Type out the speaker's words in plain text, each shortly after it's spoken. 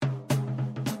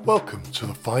Welcome to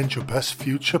the Find Your Best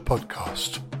Future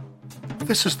podcast.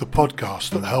 This is the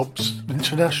podcast that helps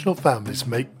international families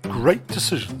make great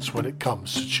decisions when it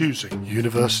comes to choosing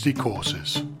university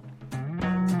courses.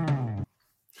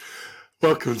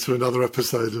 Welcome to another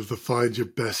episode of the Find Your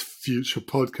Best Future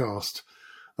podcast.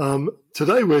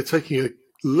 Today we're taking a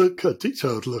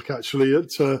detailed look actually at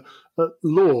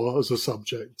law as a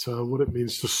subject, what it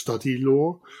means to study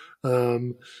law,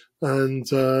 and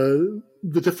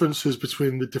the differences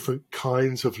between the different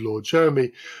kinds of law.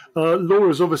 Jeremy, law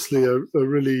is obviously a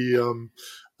really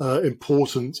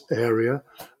important area.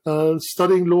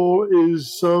 Studying law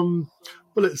is,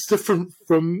 it's different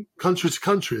from country to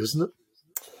country, isn't it?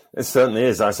 It certainly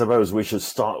is. I suppose we should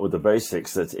start with the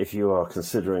basics, that if you are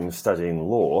considering studying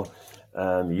law,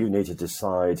 you need to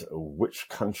decide which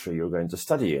country you're going to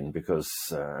study in because,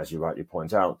 as you rightly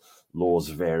point out, laws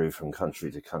vary from country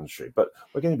to country. But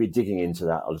we're going to be digging into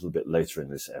that a little bit later in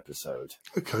this episode.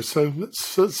 Okay, so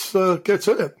let's get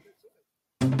to it.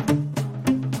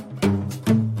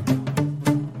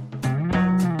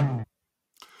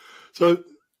 So,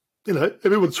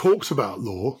 everyone talks about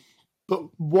law, but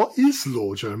what is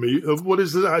law, Jeremy? What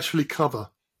does it actually cover?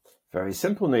 Very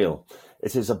simple, Neil.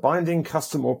 It is a binding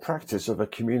custom or practice of a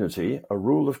community, a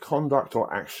rule of conduct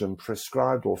or action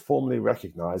prescribed or formally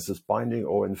recognized as binding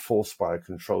or enforced by a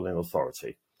controlling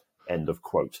authority. End of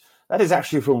quote. That is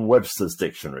actually from Webster's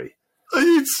dictionary. Are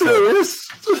you serious?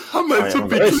 I am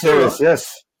very serious,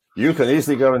 yes. You can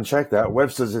easily go and check that.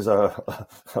 Webster's is a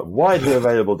widely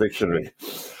available dictionary.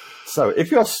 So if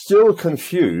you're still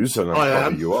confused,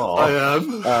 and you are, I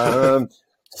am.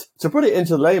 To put it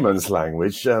into layman's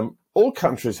language, all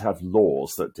countries have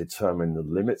laws that determine the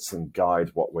limits and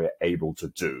guide what we're able to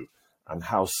do and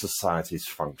how societies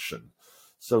function.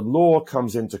 So law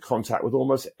comes into contact with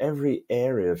almost every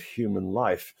area of human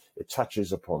life. It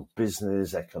touches upon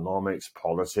business, economics,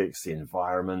 politics, the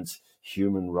environment,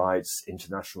 human rights,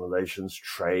 international relations,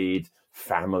 trade,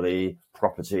 family,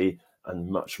 property, and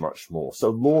much, much more. So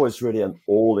law is really an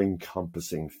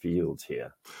all-encompassing field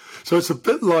here. So it's a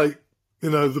bit like,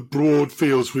 the broad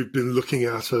fields we've been looking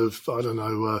at of,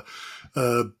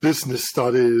 business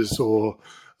studies or,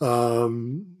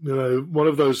 one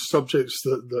of those subjects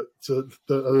that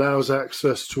allows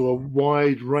access to a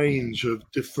wide range of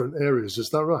different areas. Is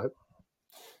that right?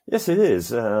 Yes, it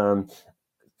is.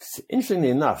 Interestingly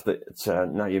enough,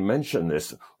 that now you mention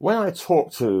this, when I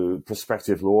talk to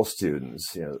prospective law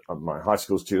students, my high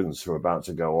school students who are about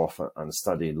to go off and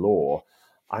study law,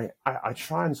 I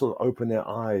try and sort of open their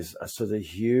eyes as to the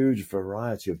huge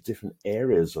variety of different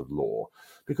areas of law,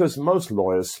 because most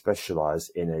lawyers specialize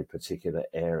in a particular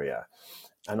area.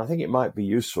 And I think it might be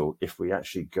useful if we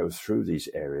actually go through these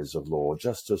areas of law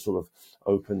just to sort of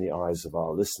open the eyes of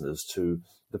our listeners to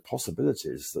the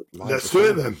possibilities that lie. Let's do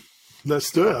it then.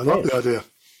 Let's do it. I love the idea.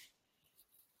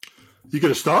 You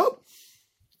going to start?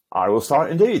 I will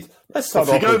start indeed. Let's start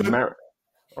off with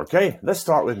let's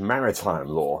start with maritime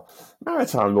law.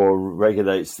 Maritime law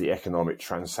regulates the economic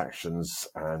transactions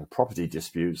and property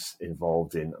disputes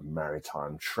involved in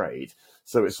maritime trade.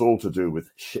 So it's all to do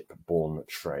with shipborne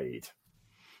trade.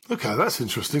 Okay, that's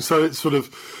interesting. So it's sort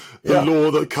of the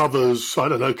law that covers,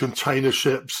 container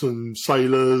ships and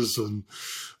sailors and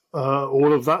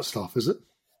all of that stuff, is it?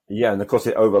 Yeah, and of course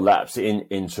it overlaps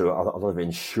into a lot of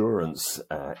insurance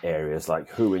areas, like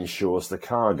who insures the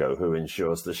cargo, who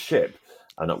insures the ship,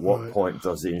 and at what point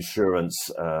does the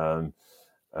insurance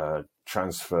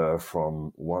transfer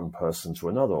from one person to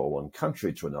another, or one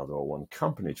country to another, or one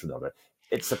company to another.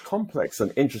 It's a complex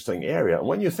and interesting area. And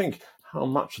when you think how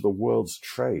much of the world's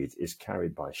trade is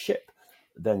carried by ship,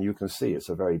 then you can see it's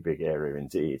a very big area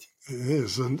indeed. It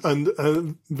is,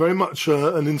 and very much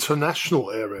an international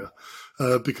area,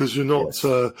 because you're not,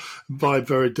 by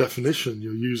very definition,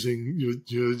 you're using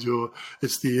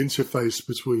it's the interface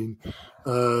between,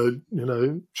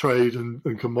 trade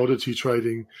and commodity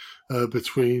trading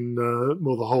between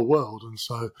the whole world, and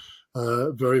so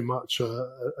very much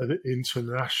an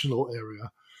international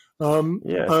area.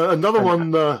 Another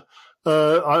one.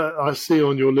 I see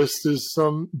on your list is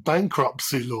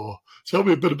bankruptcy law. Tell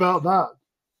me a bit about that.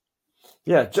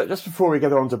 Yeah, just before we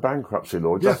get on to bankruptcy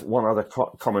law, just one other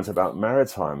comment about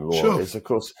maritime law is, of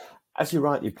course, as you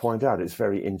rightly point out, it's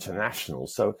very international.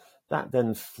 So that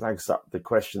then flags up the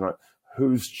question, like,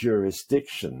 whose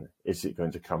jurisdiction is it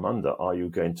going to come under? Are you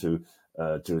going to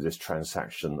do this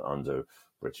transaction under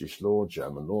British law,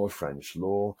 German law, French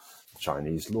law,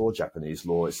 Chinese law, Japanese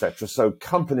law, etc.? So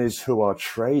companies who are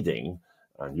trading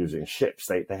and using ships,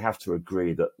 they have to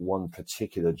agree that one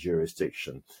particular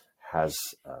jurisdiction has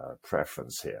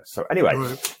preference here. So anyway,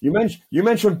 Right. you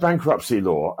mentioned bankruptcy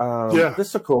law. Yeah.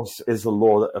 This, of course, is the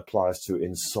law that applies to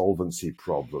insolvency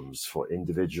problems for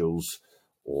individuals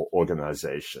or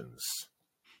organizations.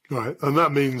 Right. And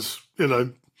that means,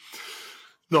 not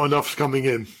enough's coming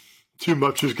in. Too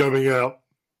much is going out.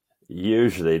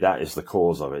 Usually that is the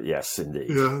cause of it. Yes, indeed.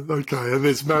 Yeah, okay. And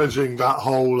it's managing that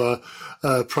whole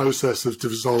process of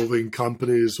dissolving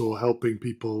companies or helping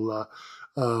people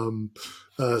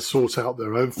sort out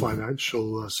their own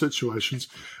financial situations.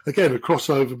 Again, a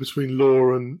crossover between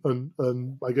law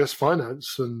and I guess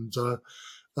finance and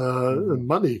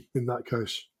money in that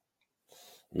case.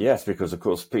 Yes, because of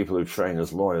course people who train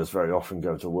as lawyers very often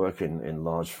go to work in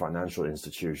large financial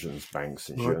institutions, banks,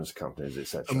 insurance companies,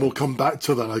 etc. And we'll come back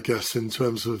to that, I guess, in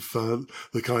terms of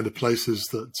the kind of places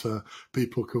that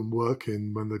people can work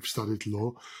in when they've studied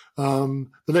law. The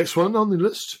next one on the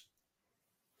list.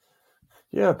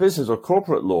 Yeah, business or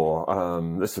corporate law.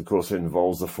 This, of course,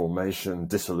 involves the formation,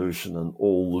 dissolution, and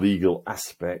all legal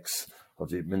aspects of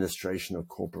the administration of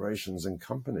corporations and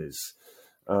companies.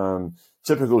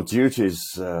 Typical duties,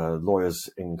 lawyers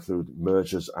include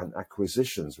mergers and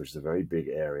acquisitions, which is a very big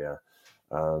area,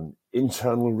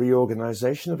 internal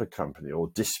reorganization of a company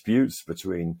or disputes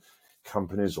between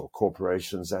companies or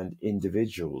corporations and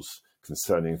individuals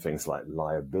concerning things like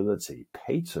liability,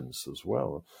 patents as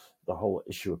well. The whole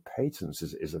issue of patents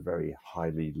is a very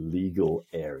highly legal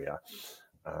area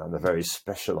and a very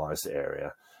specialized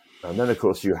area. And then, of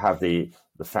course, you have the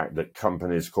fact that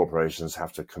companies, corporations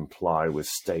have to comply with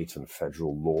state and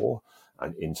federal law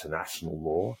and international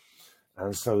law.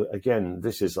 And so, again,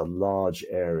 this is a large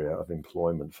area of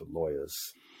employment for lawyers.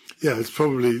 Yeah, it's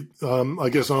probably, I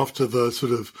guess, after the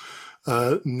sort of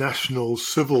national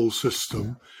civil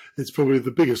system, it's probably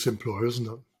the biggest employer, isn't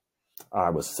it?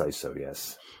 I would say so,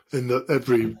 yes. In that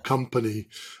every company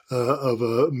of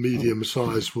a medium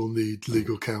size will need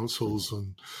legal counsels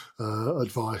and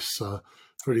advice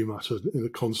pretty much in a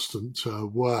constant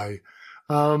way.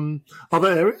 Other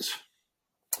areas?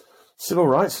 Civil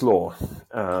rights law.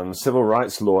 Civil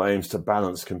rights law aims to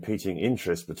balance competing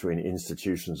interests between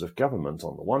institutions of government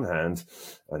on the one hand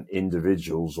and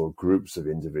individuals or groups of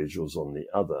individuals on the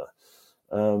other.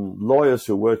 Lawyers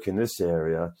who work in this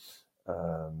area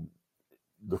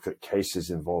look at cases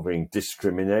involving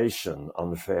discrimination,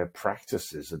 unfair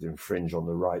practices that infringe on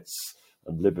the rights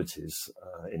and liberties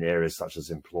in areas such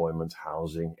as employment,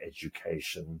 housing,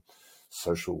 education,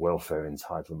 social welfare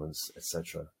entitlements,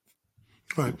 etc.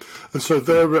 Right. And so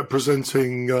they're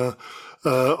representing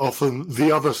often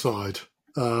the other side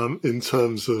in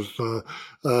terms of,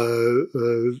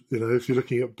 if you're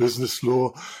looking at business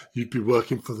law, you'd be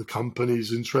working for the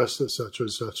company's interests, etc.,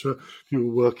 etc. If you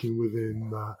were working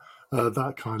within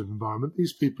that kind of environment,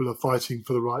 these people are fighting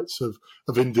for the rights of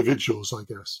individuals, I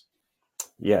guess.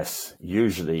 Yes,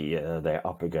 usually they're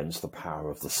up against the power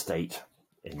of the state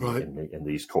in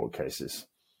these court cases.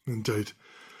 Indeed.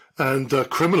 And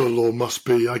criminal law must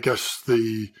be, I guess,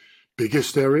 the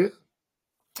biggest area?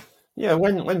 Yeah,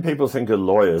 when people think of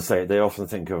lawyers, they often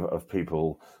think of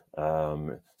people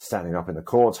standing up in the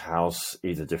courthouse,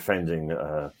 either defending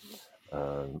a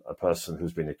person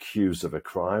who's been accused of a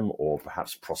crime or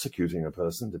perhaps prosecuting a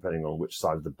person, depending on which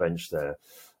side of the bench they're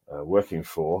working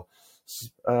for.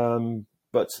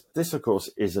 But this, of course,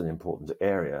 is an important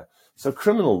area. So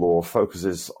criminal law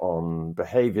focuses on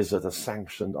behaviors that are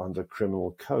sanctioned under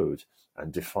criminal code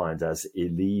and defined as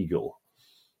illegal.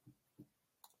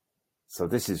 So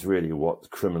this is really what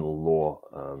criminal law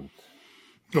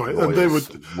right, and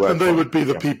they would be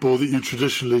the people that you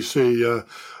traditionally see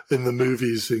in the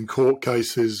movies in court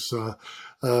cases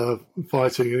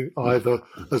fighting either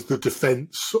as the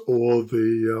defence or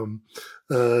the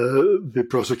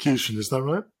prosecution. Is that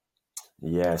right?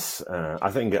 Yes,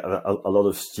 I think a lot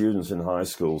of students in high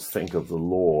schools think of the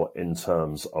law in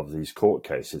terms of these court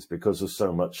cases because there's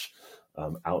so much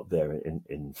out there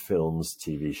in films,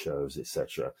 TV shows,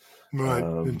 etc. Right,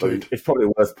 but it's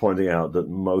probably worth pointing out that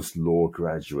most law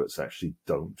graduates actually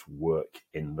don't work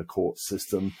in the court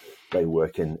system. They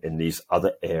work in these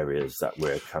other areas that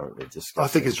we're currently discussing. I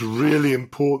think it's really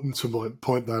important to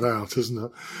point that out, isn't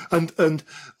it? And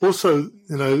also,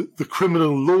 the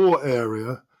criminal law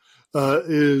area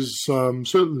is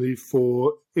certainly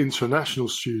for international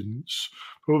students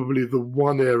probably the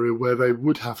one area where they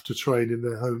would have to train in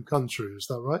their home country. Is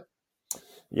that right?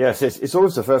 Yes, it's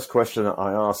always the first question that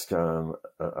I ask a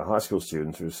high school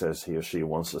student who says he or she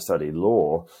wants to study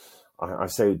law. I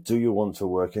say, do you want to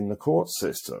work in the court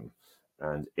system?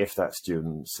 And if that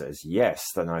student says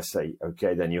yes, then I say,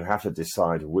 okay, then you have to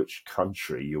decide which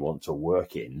country you want to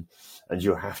work in, and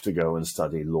you have to go and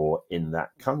study law in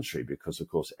that country because, of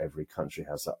course, every country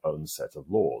has their own set of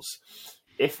laws.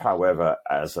 If, however,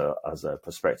 as a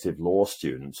prospective law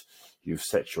student, you've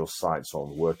set your sights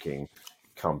on working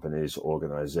companies,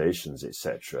 organizations,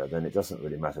 etc., then it doesn't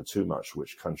really matter too much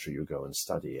which country you go and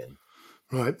study in.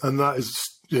 Right, and that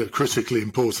is critically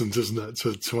important, isn't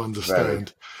it, to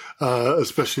understand,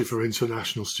 especially for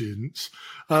international students.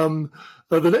 The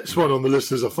next one on the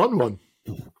list is a fun one.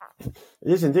 It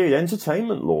is indeed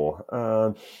entertainment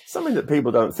law, something that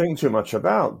people don't think too much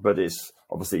about, but it's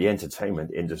obviously the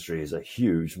entertainment industry is a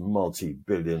huge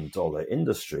multi-billion-dollar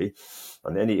industry,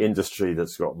 and any industry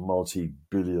that's got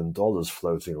multi-billion dollars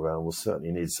floating around will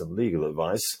certainly need some legal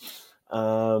advice.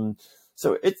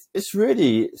 So it's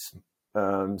really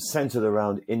centered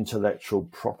around intellectual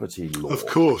property law. Of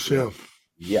course, yeah.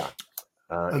 Yeah.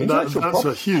 And that's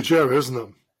a huge area, isn't it?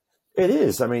 It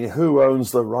is. I mean, who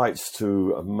owns the rights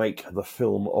to make the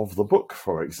film of the book,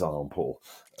 for example?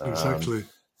 Exactly.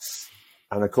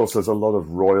 And of course, there's a lot of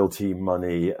royalty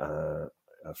money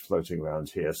floating around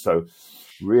here. So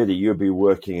really, you'll be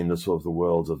working in the sort of the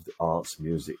world of the arts,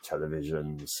 music,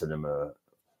 television, cinema,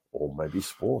 or maybe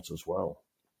sport as well.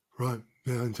 Right.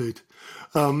 Yeah, indeed.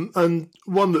 And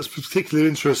one that's particularly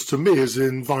of interest to me is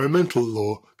environmental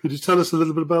law. Could you tell us a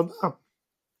little bit about that?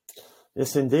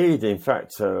 Yes, indeed. In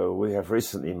fact, we have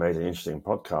recently made an interesting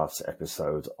podcast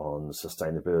episode on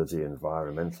sustainability and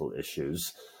environmental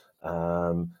issues.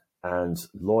 And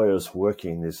lawyers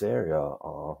working in this area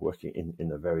are working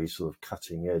in a very sort of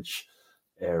cutting edge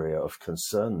area of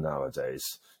concern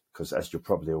nowadays, because as you're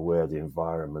probably aware, the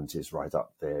environment is right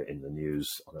up there in the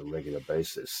news on a regular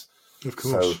basis. Of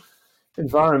course. So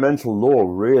environmental law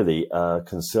really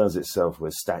concerns itself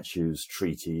with statutes,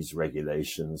 treaties,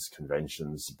 regulations,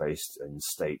 conventions based in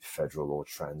state, federal, or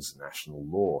transnational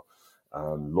law.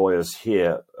 Lawyers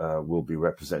here will be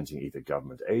representing either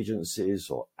government agencies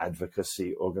or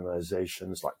advocacy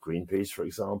organizations like Greenpeace, for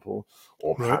example,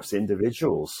 or perhaps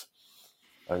individuals.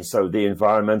 And so the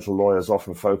environmental lawyers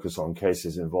often focus on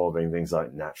cases involving things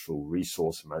like natural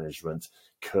resource management,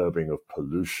 curbing of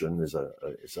pollution is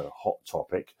a hot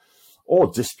topic, or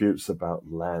disputes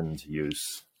about land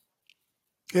use.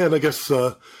 Yeah, and I guess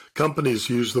companies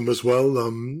use them as well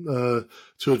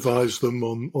to advise them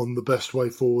on the best way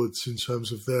forwards in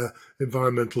terms of their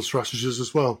environmental strategies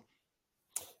as well.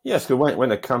 Yes, because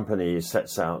when a company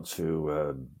sets out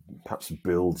to perhaps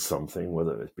build something,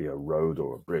 whether it be a road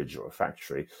or a bridge or a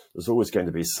factory, there's always going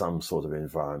to be some sort of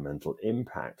environmental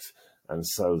impact. And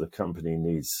so the company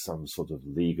needs some sort of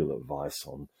legal advice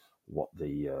on what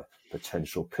the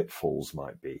potential pitfalls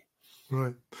might be.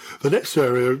 Right. The next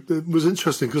area was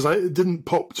interesting because it didn't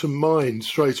pop to mind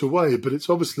straight away, but it's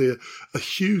obviously a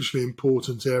hugely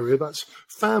important area. That's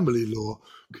family law.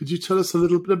 Could you tell us a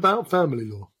little bit about family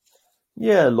law?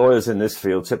 Yeah, lawyers in this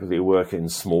field typically work in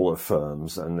smaller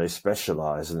firms, and they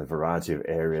specialize in a variety of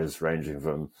areas ranging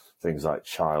from things like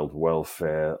child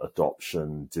welfare,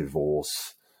 adoption,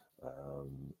 divorce,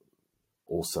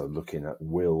 also looking at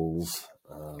wills.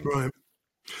 Right.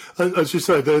 And as you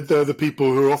say, they're the people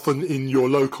who are often in your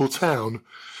local town,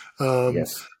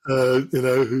 Yes.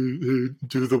 Who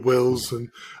do the wills,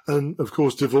 and of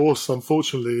course, divorce,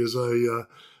 unfortunately, is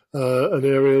an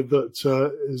area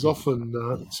that is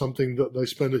often something that they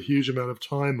spend a huge amount of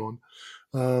time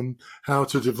on. How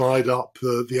to divide up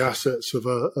the assets of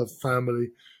a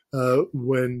family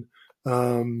when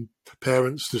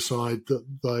parents decide that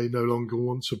they no longer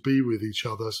want to be with each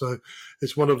other. So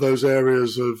it's one of those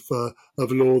areas of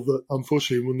law that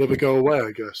unfortunately will never go away,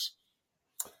 I guess.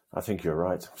 I think you're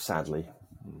right, sadly.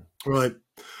 Right.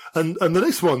 And the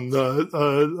next one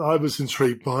I was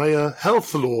intrigued by,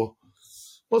 health law.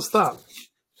 What's that?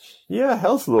 Yeah,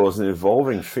 health law is an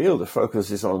evolving field that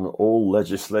focuses on all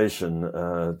legislation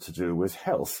to do with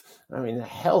health. I mean,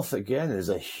 health, again, is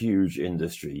a huge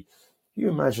industry. You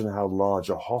imagine how large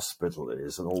a hospital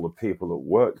is and all the people that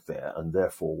work there, and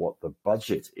therefore what the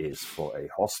budget is for a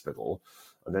hospital.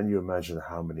 And then you imagine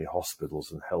how many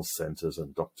hospitals and health centers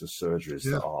and doctor surgeries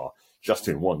there are just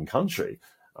in one country.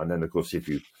 And then, of course, if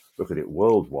you look at it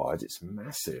worldwide, it's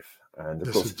massive. And,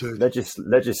 of course,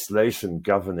 legislation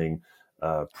governing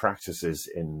practices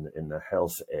in the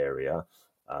health area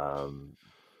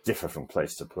differ from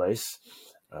place to place.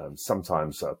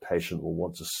 Sometimes a patient will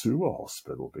want to sue a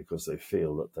hospital because they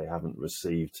feel that they haven't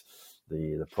received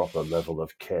the proper level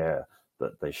of care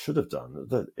that they should have done.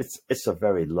 It's a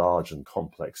very large and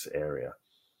complex area.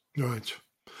 Right.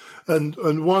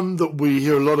 And one that we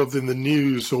hear a lot of in the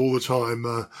news all the time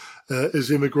is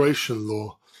immigration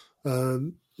law.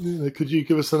 Could you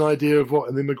give us an idea of what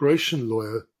an immigration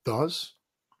lawyer does?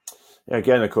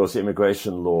 Again, of course,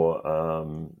 immigration law,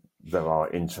 there are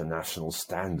international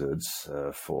standards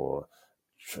for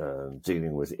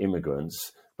dealing with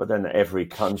immigrants, but then every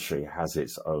country has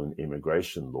its own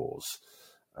immigration laws.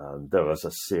 There is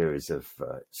a series of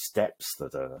steps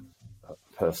that a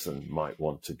person might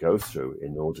want to go through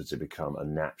in order to become a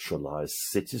naturalized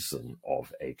citizen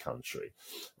of a country.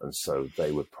 And so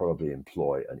they would probably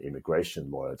employ an immigration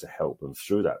lawyer to help them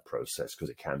through that process because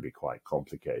it can be quite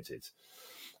complicated.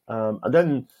 And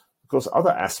then, of course,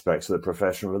 other aspects of the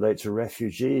profession relate to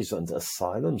refugees and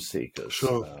asylum seekers.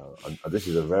 Sure. And this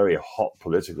is a very hot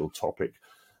political topic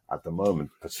at the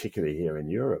moment, particularly here in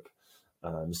Europe.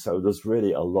 So there's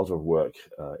really a lot of work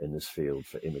in this field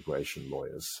for immigration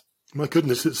lawyers. My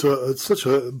goodness, it's such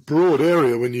a broad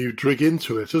area when you dig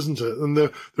into it, isn't it? And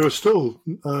there are still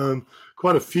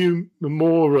quite a few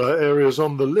more areas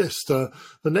on the list. The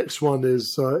next one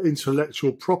is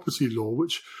intellectual property law,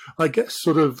 which I guess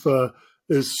sort of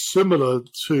is similar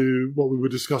to what we were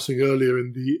discussing earlier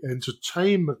in the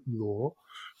entertainment law,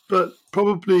 but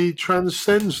probably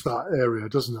transcends that area,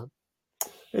 doesn't it?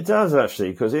 It does,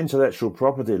 actually, because intellectual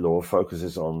property law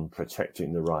focuses on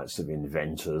protecting the rights of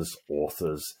inventors,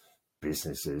 authors,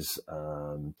 businesses,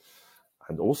 and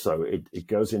also it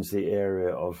goes into the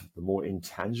area of the more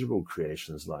intangible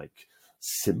creations like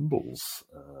symbols,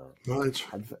 right,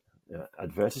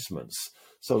 advertisements.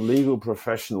 So legal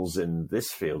professionals in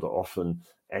this field are often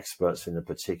experts in a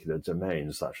particular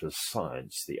domain, such as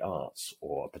science, the arts,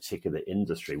 or a particular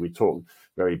industry. We talked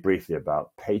very briefly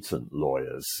about patent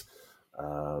lawyers.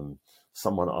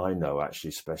 Someone I know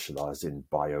actually specialized in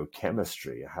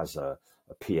biochemistry, has a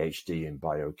PhD in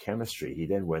biochemistry. He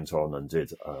then went on and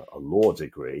did a law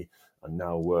degree and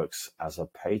now works as a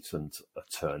patent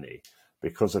attorney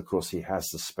because, of course, he has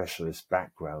the specialist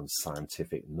background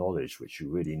scientific knowledge, which you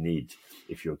really need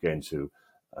if you're going to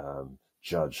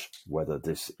judge whether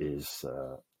this is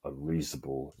a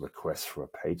reasonable request for a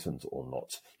patent or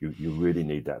not. You really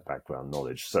need that background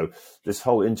knowledge. So this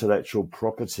whole intellectual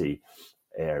property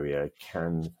area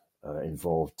can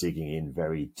involve digging in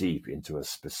very deep into a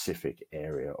specific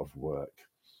area of work.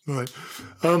 Right.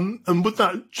 And would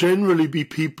that generally be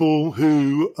people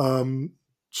who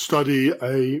study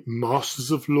a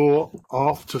Masters of Law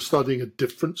after studying a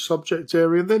different subject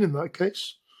area then in that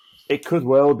case? It could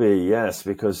well be, yes,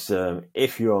 because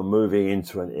if you're moving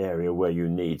into an area where you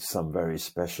need some very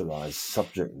specialized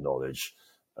subject knowledge,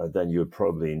 then you would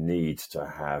probably need to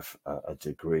have a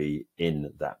degree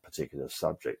in that particular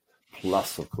subject,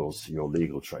 plus, of course, your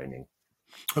legal training.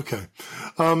 Okay.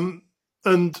 And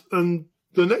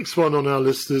the next one on our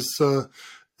list is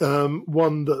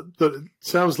one that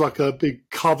sounds like a big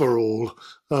coverall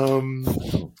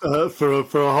for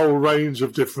a whole range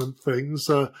of different things,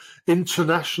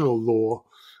 international law.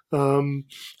 And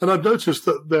I've noticed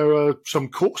that there are some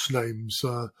course names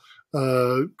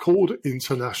called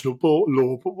international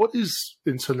law, but what is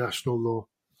international law?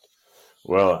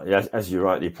 Well, as you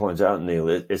rightly point out, Neil,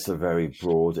 it's a very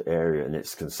broad area in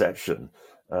its conception,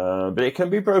 but it can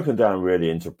be broken down really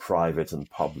into private and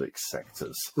public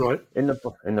sectors. Right. In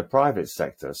the private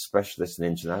sector, specialists in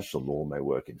international law may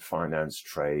work in finance,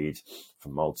 trade, for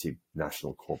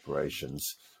multinational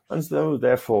corporations, and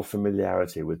therefore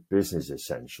familiarity with business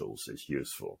essentials is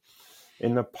useful.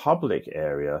 In the public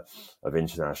area of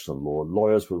international law,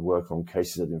 lawyers would work on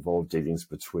cases that involve dealings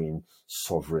between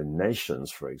sovereign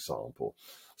nations, for example.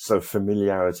 So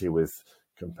familiarity with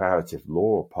comparative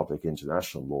law or public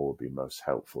international law would be most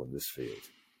helpful in this field.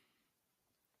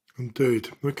 Indeed.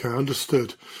 Okay,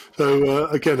 understood. So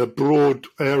again, a broad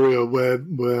area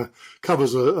where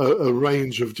covers a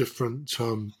range of different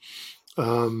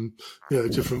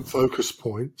different focus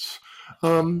points.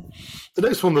 The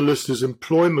next one on the list is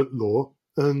employment law.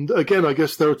 And again, I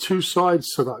guess there are two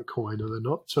sides to that coin, are there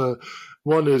not?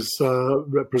 One is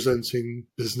representing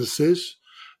businesses,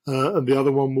 and the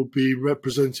other one will be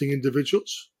representing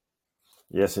individuals.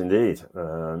 Yes, indeed.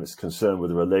 It's concerned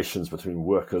with the relations between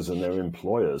workers and their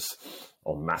employers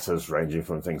on matters ranging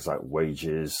from things like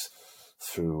wages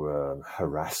through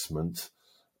harassment,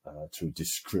 to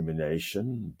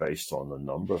discrimination based on a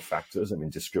number of factors. I mean,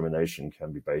 discrimination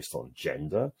can be based on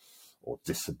gender or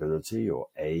disability or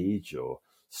age or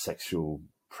sexual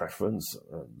preference,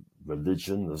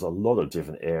 religion. There's a lot of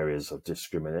different areas of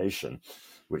discrimination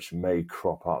which may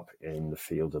crop up in the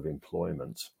field of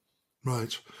employment.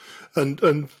 Right.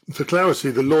 And for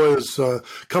clarity, the lawyers,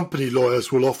 company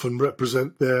lawyers will often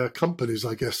represent their companies,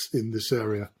 I guess, in this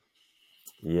area.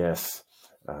 Yes.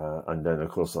 And then, of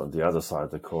course, on the other side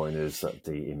of the coin is that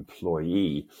the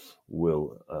employee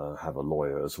will have a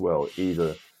lawyer as well.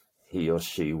 Either he or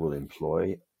she will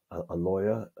employ a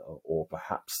lawyer, or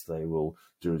perhaps they will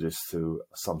do this through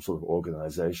some sort of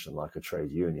organization like a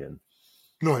trade union.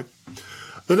 Right.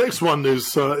 The next one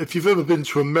is, if you've ever been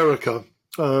to America,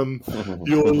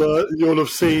 you'll have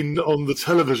seen on the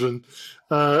television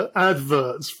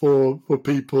adverts for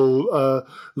people,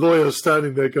 lawyers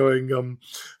standing there going,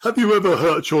 have you ever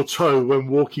hurt your toe when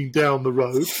walking down the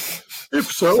road? If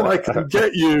so, I can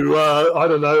get you, I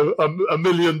don't know, $1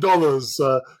 million.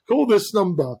 Call this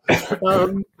number.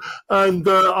 And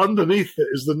underneath it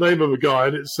is the name of a guy,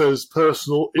 and it says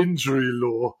personal injury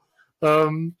law.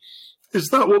 Is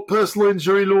that what personal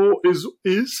injury law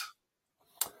is?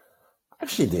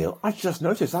 Actually, Neil, I just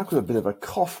noticed I've got a bit of a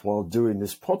cough while doing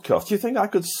this podcast. Do you think I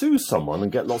could sue someone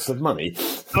and get lots of money?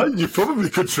 You probably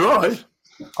could try.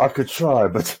 I could try,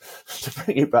 but to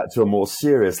bring it back to a more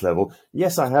serious level,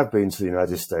 yes, I have been to the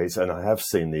United States and I have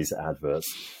seen these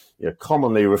adverts,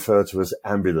 commonly referred to as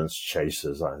ambulance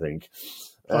chasers, I think.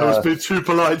 I was being too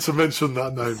polite to mention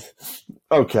that name.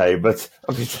 Okay, but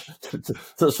I mean,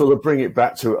 to sort of bring it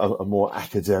back to a more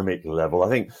academic level, I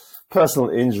think personal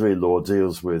injury law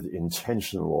deals with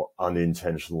intentional or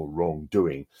unintentional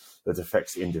wrongdoing that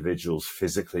affects individuals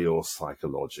physically or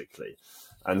psychologically.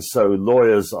 And so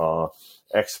lawyers are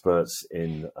experts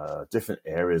in different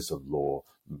areas of law,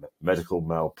 medical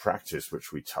malpractice,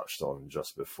 which we touched on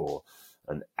just before,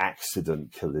 and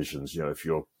accident collisions. If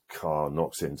your car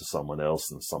knocks into someone else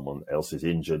and someone else is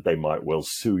injured, they might well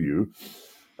sue you.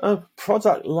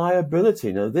 Product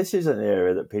liability. Now, this is an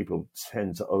area that people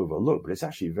tend to overlook, but it's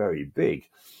actually very big.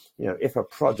 If a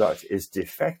product is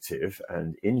defective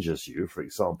and injures you, for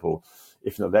example,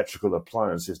 if an electrical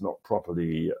appliance is not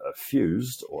properly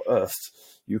fused or earthed,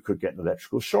 you could get an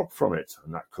electrical shock from it,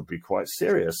 and that could be quite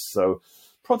serious. So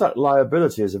product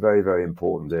liability is a very, very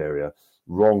important area.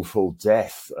 Wrongful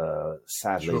death,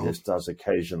 sadly, sure. This does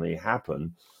occasionally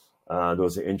happen. There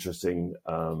was an interesting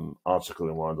article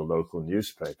in one of the local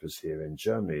newspapers here in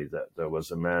Germany that there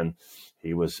was a man,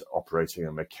 he was operating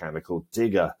a mechanical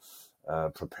digger,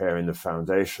 preparing the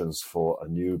foundations for a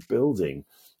new building.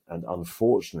 And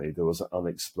unfortunately, there was an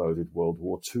unexploded World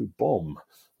War II bomb,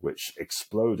 which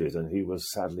exploded, and he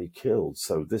was sadly killed.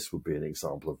 So this would be an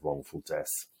example of wrongful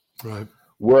death. Right.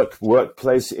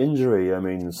 Workplace injury. I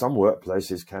mean, some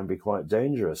workplaces can be quite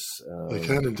dangerous. They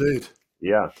can indeed.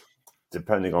 Yeah,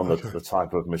 depending on the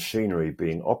type of machinery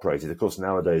being operated. Of course,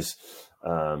 nowadays,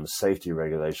 safety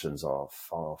regulations are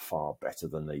far, far better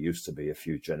than they used to be a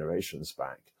few generations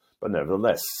back. But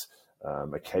nevertheless,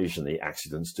 occasionally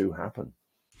accidents do happen.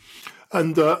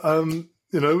 And,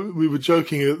 we were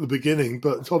joking at the beginning,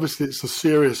 but obviously it's a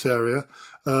serious area,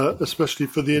 especially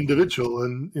for the individual.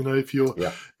 And, if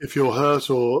you're hurt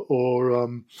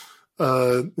or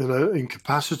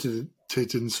incapacitated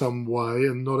in some way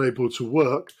and not able to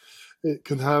work, it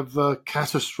can have a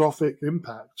catastrophic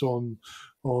impact on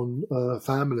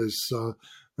families.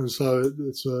 And so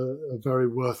it's a very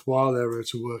worthwhile area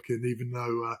to work in, even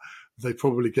though they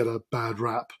probably get a bad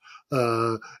rap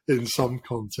in some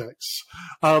contexts.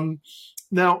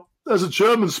 Now, as a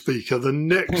German speaker, the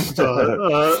next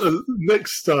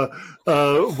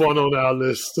one on our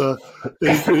list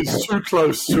is too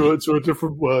close to a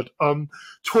different word.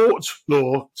 Tort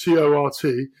law,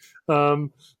 T-O-R-T,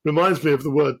 reminds me of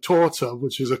the word torta,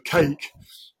 which is a cake.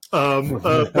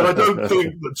 But I don't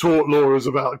think that tort law is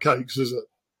about cakes, is it?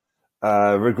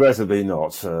 Regrettably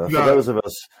not. No.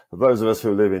 For those of us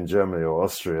who live in Germany or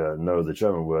Austria know the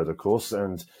German word, of course,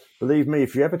 and believe me,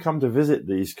 if you ever come to visit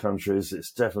these countries,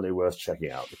 it's definitely worth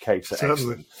checking out. The cakes are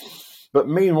excellent. But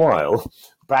meanwhile,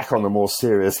 back on the more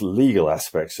serious legal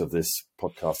aspects of this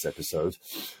podcast episode,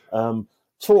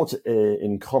 tort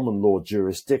in common law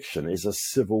jurisdiction is a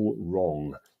civil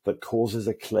wrong that causes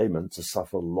a claimant to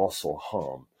suffer loss or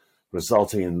harm,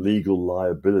 resulting in legal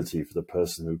liability for the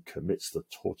person who commits the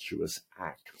tortuous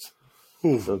act.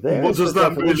 So what does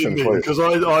that really mean? Because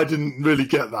I didn't really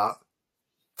get that.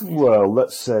 Well,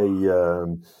 let's say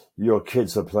your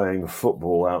kids are playing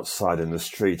football outside in the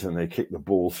street and they kick the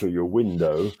ball through your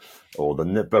window, or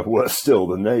but worse still,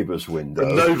 the neighbour's window.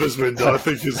 The neighbour's window, I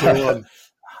think, is the one.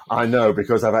 I know,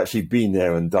 because I've actually been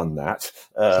there and done that.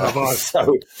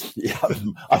 So, yeah,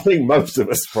 I think most of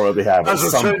us probably have.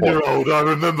 As a 10-year-old, I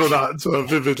remember that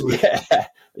vividly. Yeah.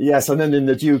 Yes, and then in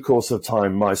the due course of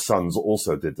time, my sons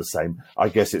also did the same. I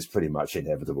guess it's pretty much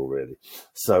inevitable, really.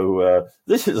 So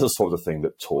this is the sort of thing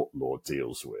that tort law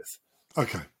deals with.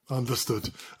 Okay,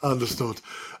 understood.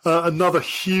 Another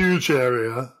huge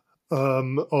area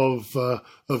of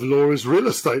law is real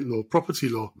estate law, property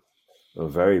law. Well,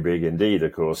 very big indeed,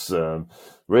 of course.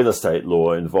 Real estate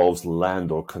law involves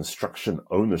land or construction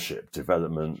ownership,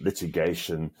 development,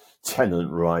 litigation, tenant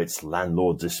rights,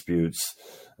 landlord disputes.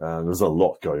 There's a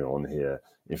lot going on here.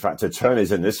 In fact,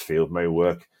 attorneys in this field may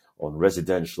work on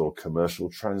residential or commercial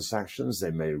transactions.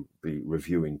 They may be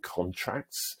reviewing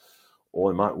contracts,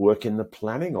 or they might work in the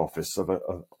planning office of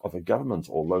a government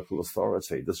or local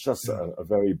authority. There's just a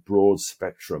very broad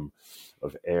spectrum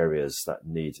of areas that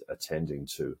need attending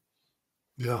to.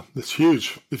 Yeah, it's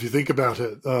huge if you think about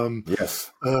it.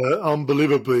 Yes.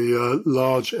 Unbelievably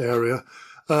large area.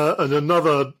 And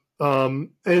another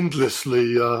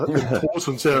endlessly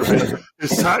important area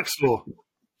is tax law.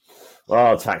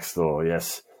 Oh, tax law,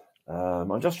 yes.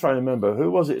 I'm just trying to remember,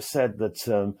 who was it said that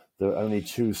there are only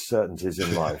two certainties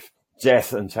in life,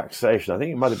 death and taxation? I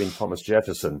think it might have been Thomas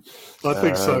Jefferson. I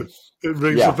think so. It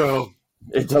rings a bell.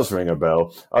 It does ring a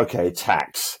bell. Okay,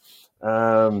 tax.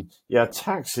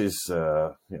 Tax is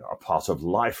a part of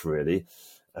life, really,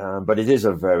 but it is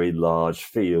a very large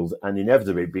field, and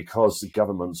inevitably, because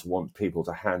governments want people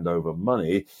to hand over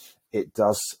money, it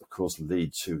does, of course,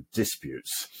 lead to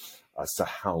disputes as to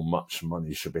how much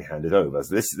money should be handed over.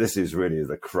 So this is really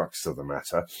the crux of the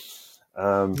matter.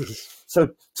 So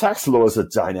tax law is a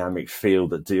dynamic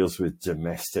field that deals with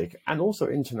domestic and also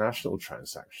international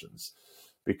transactions,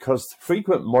 because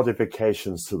frequent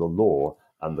modifications to the law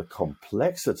and the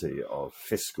complexity of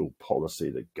fiscal policy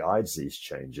that guides these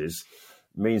changes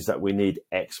means that we need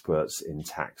experts in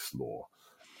tax law,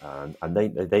 and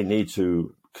they need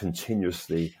to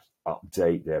continuously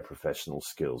update their professional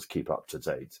skills, keep up to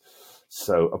date.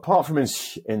 So apart from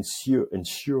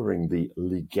ensuring the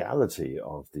legality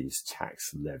of these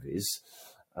tax levies,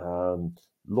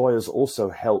 lawyers also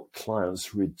help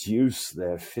clients reduce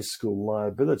their fiscal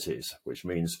liabilities, which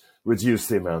means reduce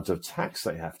the amount of tax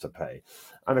they have to pay.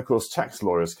 And of course, tax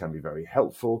lawyers can be very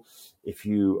helpful. If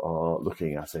you are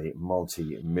looking at a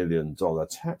multi-million-dollar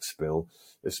tax bill,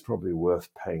 it's probably worth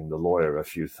paying the lawyer a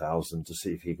few thousand to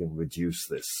see if he can reduce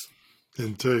this.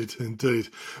 Indeed, indeed.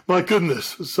 My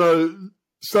goodness. So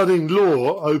studying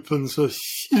law opens a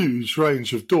huge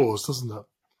range of doors, doesn't it?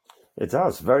 It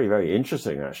does. Very, very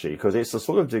interesting, actually, because it's the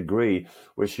sort of degree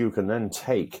which you can then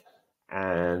take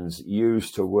and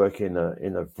use to work in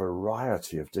a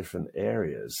variety of different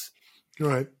areas.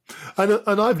 Right.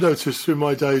 And I've noticed through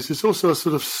my days, it's also a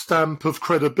sort of stamp of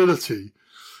credibility.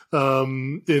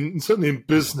 Certainly in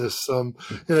business,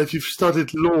 if you've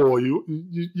studied law,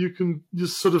 you're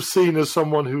sort of seen as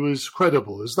someone who is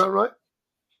credible. Is that right?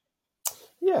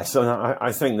 Yes, and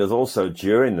I think that also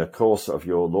during the course of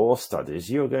your law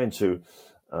studies, you're going to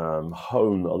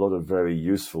hone a lot of very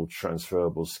useful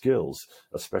transferable skills,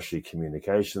 especially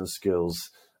communication skills,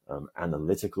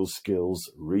 analytical skills,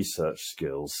 research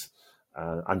skills,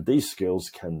 and these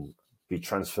skills can be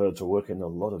transferred to work in a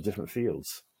lot of different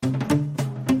fields.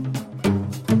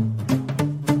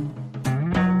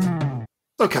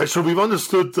 Okay, so we've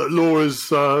understood that law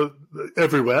is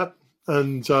everywhere,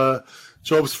 and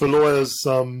jobs for lawyers,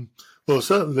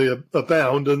 certainly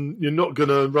abound, and you're not going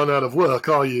to run out of work,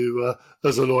 are you,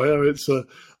 as a lawyer?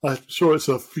 I'm sure it's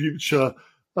a future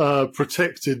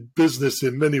protected business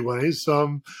in many ways.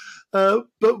 But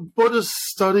what does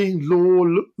studying law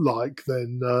look like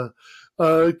then?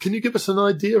 Can you give us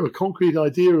a concrete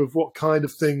idea of what kind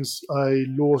of things a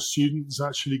law student is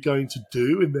actually going to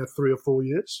do in their 3 or 4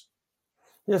 years?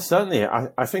 Yes, certainly.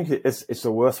 I think it's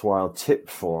a worthwhile tip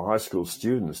for high school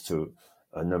students to,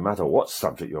 no matter what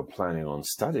subject you're planning on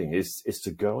studying, is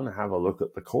to go and have a look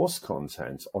at the course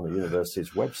content on the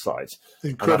university's website.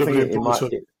 Incredibly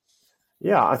important.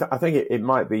 I think it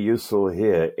might be useful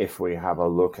here if we have a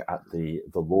look at the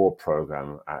law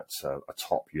program at a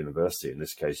top university, in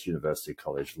this case, University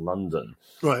College London.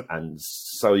 Right. And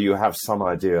so you have some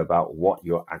idea about what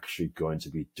you're actually going to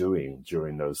be doing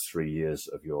during those 3 years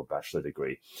of your bachelor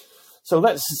degree. So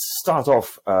let's start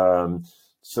off.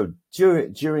 So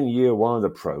during year one of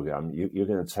the program, you're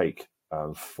going to take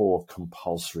 4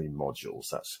 compulsory modules.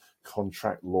 That's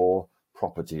contract law,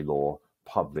 property law,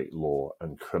 public law,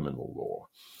 and criminal law.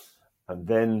 And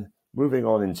then moving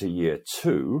on into year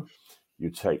 2, you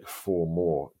take 4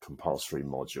 more compulsory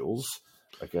modules.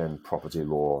 Again, property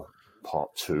law,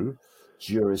 part 2,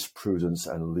 jurisprudence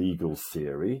and legal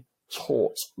theory,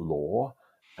 tort law,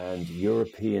 and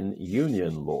European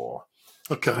Union law.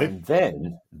 Okay. And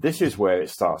then this is where it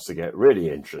starts to get really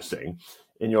interesting.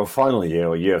 In your final year,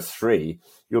 or year 3,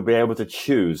 you'll be able to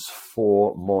choose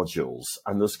 4 modules.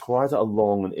 And there's quite a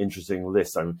long and interesting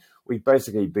list. And we've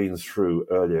basically been through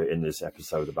earlier in this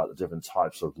episode about the different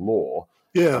types of law.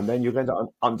 Yeah. And then you're going to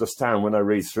understand when I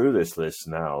read through this list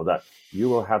now that you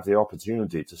will have the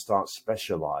opportunity to start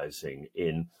specializing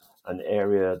in an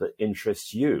area that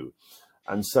interests you.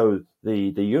 And so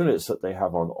the units that they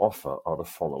have on offer are the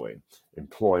following: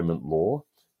 employment law,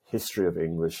 history of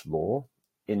English law,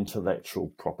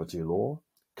 intellectual property law,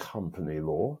 company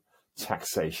law,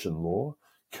 taxation law,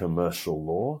 commercial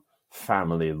law,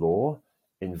 family law,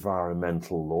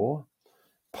 environmental law,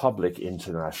 public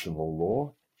international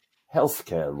law,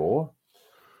 healthcare law,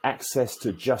 access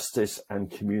to justice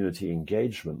and community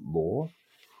engagement law,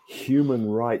 human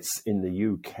rights in the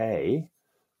UK,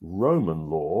 Roman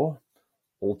law,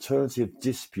 alternative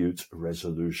dispute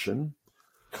resolution,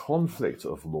 conflict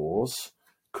of laws,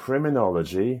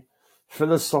 criminology,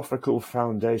 philosophical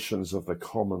foundations of the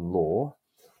common law,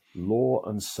 law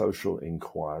and social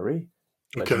inquiry,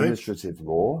 Okay. administrative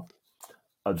law,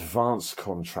 advanced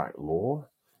contract law,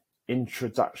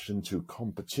 introduction to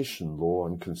competition law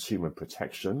and consumer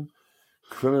protection,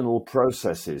 criminal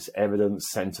processes, evidence,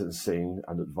 sentencing,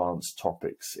 and advanced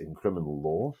topics in criminal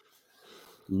law,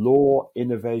 law,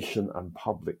 innovation, and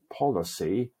public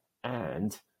policy,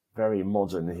 and very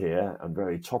modern here and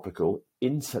very topical,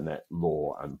 internet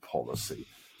law and policy.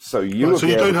 So you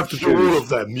don't have to do all of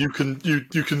them. You can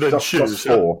then choose. Just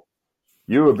four.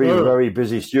 You would be a very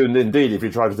busy student indeed if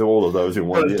you tried to do all of those in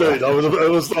one year. Indeed, I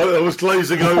was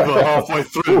glazing over halfway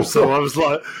through, so I was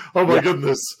like, "Oh my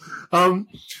goodness!" And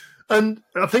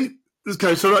I think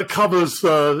so that covers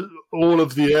all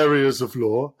of the areas of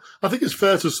law. I think it's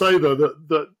fair to say though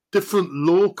that different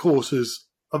law courses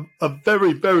are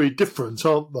very, very different,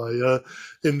 aren't they?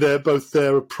 In both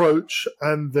their approach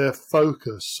and their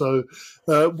focus. So,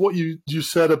 what you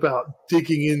said about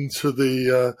digging into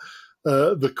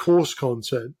the course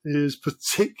content is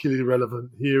particularly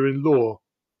relevant here in law.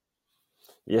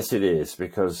 Yes, it is,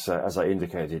 because as I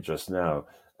indicated just now,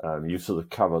 you sort of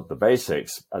covered the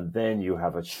basics, and then you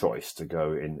have a choice to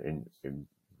go in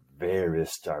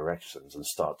various directions and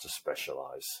start to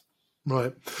specialize.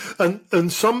 Right.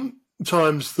 And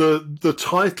sometimes the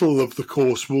title of the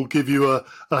course will give you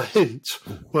a hint,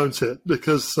 won't it?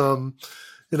 Because, I'm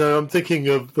thinking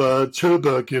of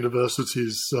Tilburg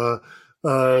University's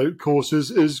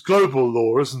courses is global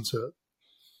law, isn't it?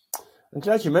 I'm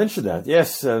glad you mentioned that.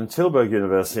 Yes, Tilburg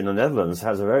University in the Netherlands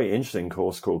has a very interesting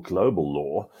course called Global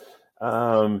Law.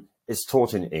 It's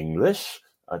taught in English.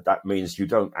 That means you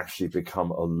don't actually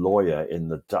become a lawyer in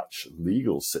the Dutch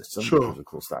legal system, sure, because of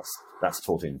course that's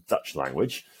taught in Dutch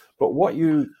language. But what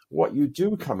you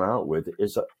do come out with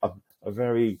is a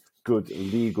very good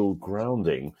legal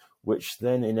grounding, which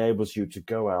then enables you to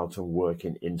go out and work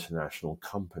in international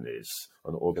companies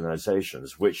and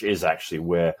organizations, which is actually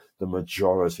where the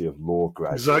majority of law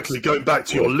graduates. Exactly. Going back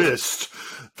to your list,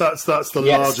 that's the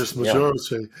largest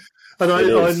majority. Yeah. And I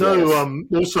know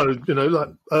also,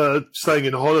 staying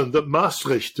in Holland, that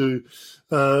Maastricht do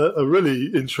a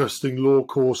really interesting law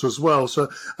course as well. So,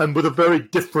 and with a very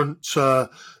different,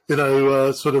 sort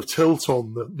of tilt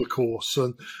on the course.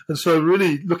 And so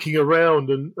really looking around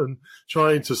and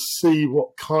trying to see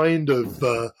what kind of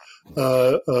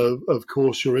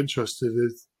course you're interested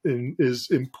in is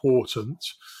important.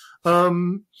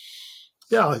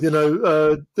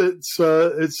 It's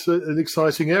an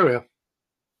exciting area.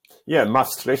 Yeah,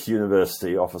 Maastricht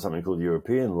University offers something called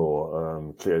European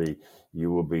law. Clearly, you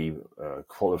will be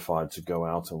qualified to go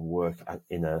out and work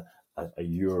in a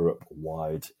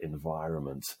Europe-wide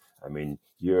environment. I mean,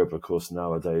 Europe, of course,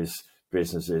 nowadays,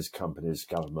 businesses, companies,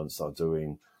 governments are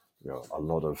doing a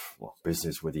lot of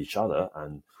business with each other,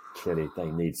 and clearly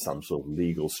they need some sort of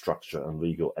legal structure and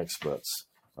legal experts,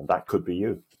 and that could be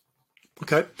you.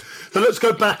 Okay, so let's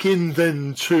go back in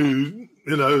then to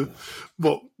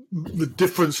what the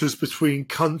differences between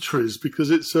countries, because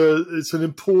it's an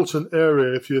important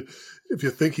area if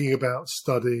you're thinking about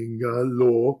studying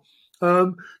law.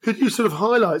 Could you sort of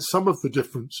highlight some of the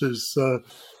differences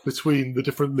between the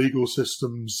different legal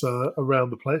systems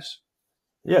around the place?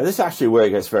 Yeah, this is actually where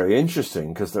it gets very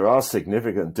interesting, because there are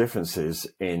significant differences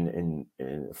in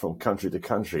from country to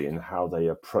country in how they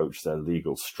approach their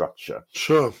legal structure.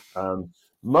 Sure.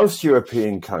 Most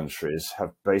European countries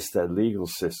have based their legal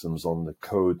systems on the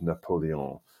Code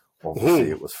Napoleon.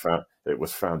 Obviously, it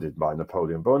was founded by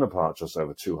Napoleon Bonaparte just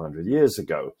over 200 years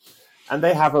ago. And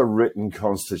they have a written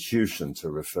constitution to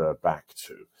refer back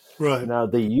to. Right. Now,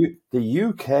 the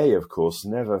UK, of course,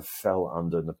 never fell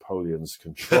under Napoleon's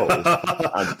control,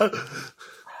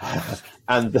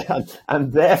 and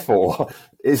therefore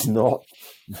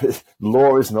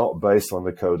law is not based on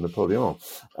the Code Napoleon.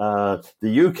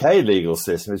 The UK legal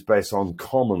system is based on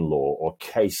common law or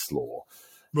case law.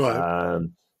 Right.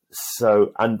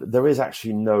 So, and there is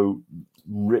actually no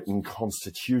written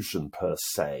constitution per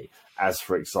se, as,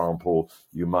 for example,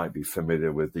 you might be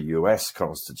familiar with the US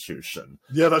Constitution.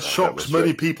 Yeah, that shocks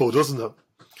many people, doesn't it?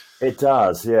 It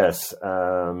does, yes.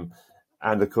 And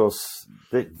of course,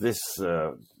 this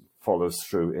follows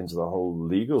through into the whole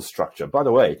legal structure. By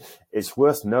the way, it's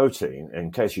worth noting,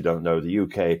 in case you don't know, the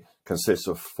UK consists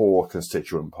of 4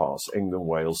 constituent parts: England,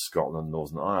 Wales, Scotland,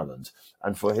 Northern Ireland.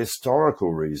 And for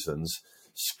historical reasons,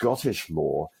 Scottish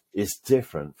law is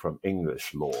different from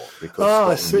English law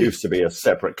because Scotland used to be a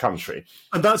separate country.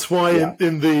 And that's why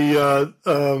in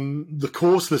the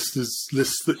course list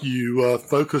that you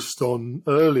focused on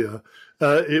earlier,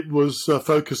 it was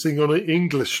focusing on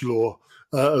English law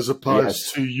as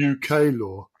opposed to UK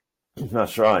law.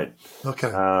 That's right.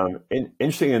 Okay.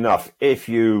 Interesting enough, if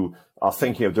you are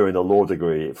thinking of doing a law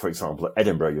degree, for example, at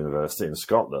Edinburgh University in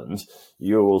Scotland,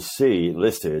 you will see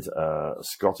listed a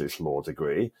Scottish law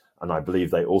degree, and I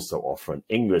believe they also offer an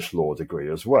English law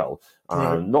degree as well.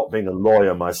 Right. Not being a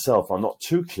lawyer myself, I'm not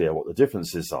too clear what the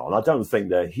differences are, and I don't think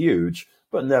they're huge,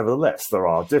 but nevertheless, there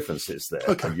are differences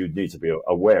there, and you need to be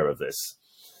aware of this.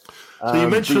 So you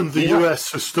mentioned the US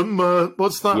system.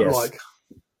 What's that like?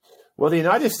 Well, the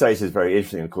United States is very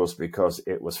interesting, of course, because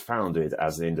it was founded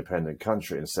as an independent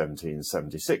country in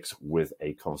 1776 with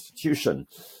a constitution.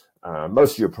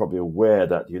 Most of you are probably aware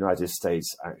that the United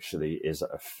States actually is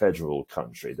a federal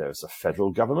country. There's a federal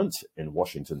government in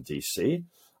Washington, D.C.,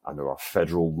 and there are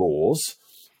federal laws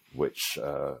which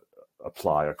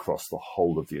apply across the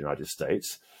whole of the United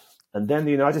States. And then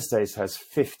the United States has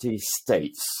 50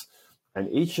 states,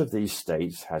 and each of these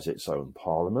states has its own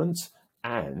parliament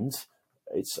and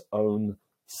its own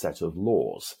set of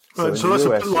laws. Right, so that's a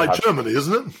bit like Germany,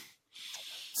 isn't it?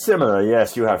 Similar,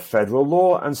 yes. You have federal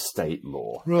law and state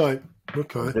law. Right,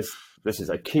 okay. This is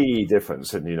a key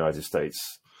difference in the United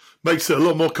States. Makes it a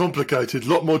lot more complicated,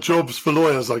 a lot more jobs for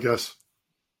lawyers, I guess.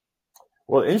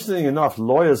 Well, interestingly enough,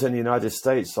 lawyers in the United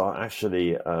States are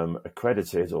actually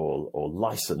accredited or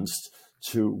licensed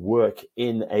to work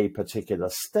in a particular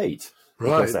state.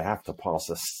 Because they have to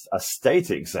pass a state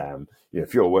exam.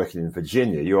 If you're working in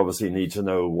Virginia, you obviously need to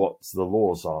know what the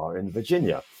laws are in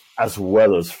Virginia, as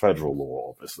well as federal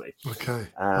law, obviously. Okay,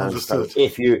 and understood. So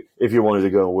if you wanted to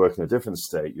go and work in a different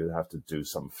state, you'd have to do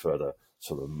some further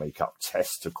sort of make-up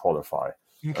tests to qualify.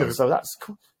 Okay. So that's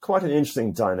quite an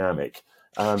interesting dynamic.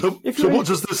 So what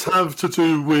does this have to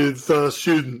do with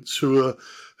students who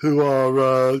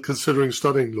are considering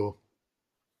studying law?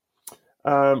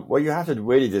 Well, you have to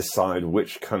really decide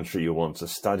which country you want to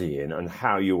study in and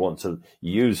how you want to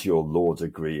use your law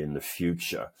degree in the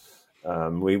future.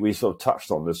 We sort of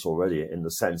touched on this already in the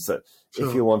sense that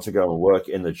if you want to go and work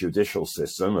in the judicial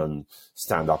system and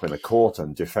stand up in a court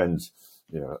and defend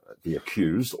the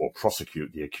accused or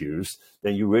prosecute the accused,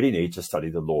 then you really need to study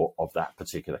the law of that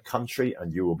particular country,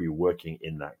 and you will be working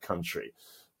in that country.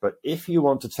 But if you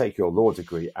want to take your law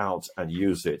degree out and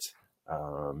use it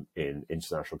in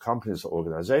international companies or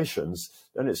organizations,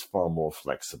 then it's far more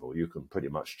flexible. You can pretty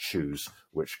much choose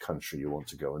which country you want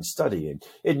to go and study in.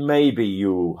 It may be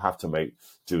you have to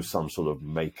do some sort of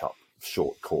make-up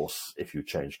short course if you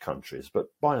change countries, but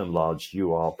by and large,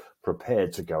 you are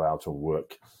prepared to go out and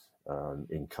work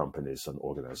in companies and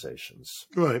organizations.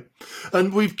 Right.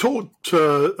 And we've talked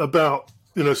about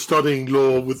studying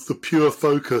law with the pure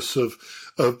focus of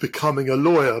becoming a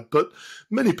lawyer, but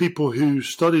many people who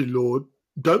study law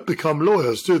don't become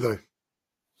lawyers, do they?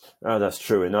 That's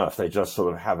true enough. They just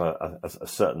sort of have a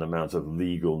certain amount of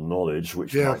legal knowledge,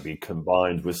 which might be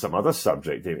combined with some other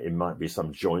subject. It might be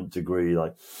some joint degree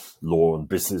like law and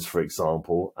business, for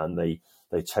example, and they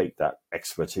take that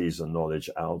expertise and knowledge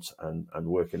out and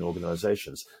work in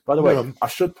organizations. By the way, I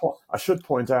should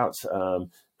point out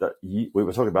that we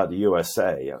were talking about the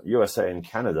USA. USA and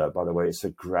Canada, by the way, it's a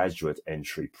graduate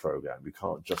entry program. You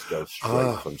can't just go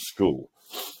straight from school.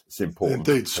 It's important.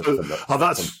 Indeed.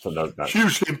 That's to note that.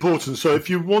 Hugely important. So if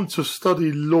you want to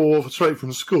study law straight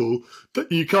from school,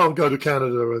 you can't go to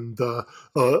Canada and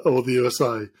or the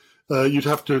USA. You'd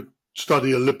have to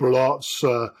study a liberal arts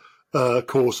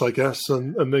course, I guess,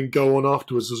 and then go on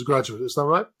afterwards as a graduate. Is that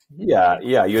right?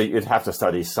 Yeah. You'd have to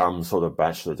study some sort of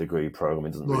bachelor degree program.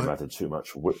 It doesn't really matter too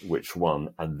much which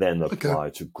one, and then apply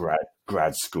to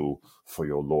grad school for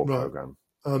your law program.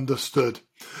 Understood.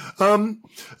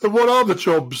 What are the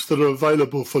jobs that are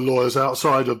available for lawyers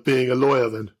outside of being a lawyer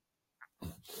then?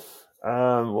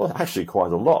 Well, actually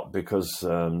quite a lot, because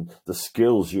the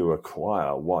skills you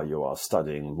acquire while you are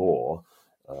studying law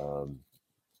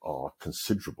are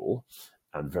considerable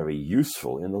and very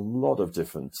useful in a lot of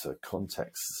different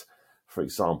contexts. For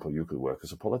example, you could work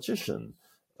as a politician.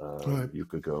 Right. You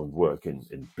could go and work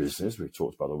in business, we've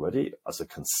talked about already, as a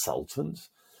consultant.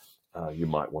 You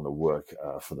might want to work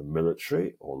for the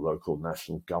military or local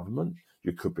national government.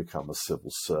 You could become a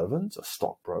civil servant, a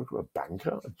stockbroker, a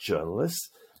banker, a journalist,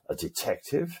 a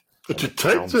detective, A an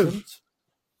detective? accountant.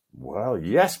 Well,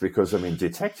 yes, because, I mean,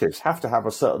 detectives have to have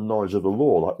a certain knowledge of the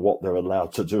law, like what they're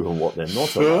allowed to do and what they're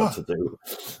not allowed Sure. to do.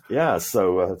 Yeah,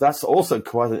 so that's also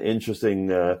quite an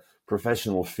interesting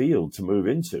professional field to move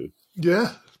into.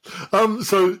 Yeah.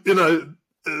 So,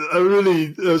 a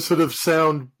really sort of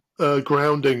sound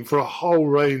grounding for a whole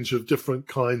range of different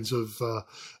kinds of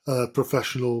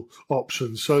professional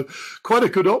options. So, quite a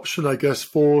good option, I guess,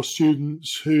 for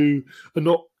students who are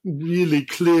not really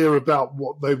clear about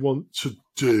what they want to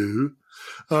do,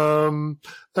 and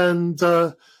and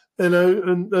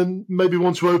maybe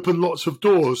want to open lots of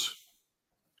doors.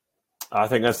 I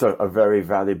think that's a very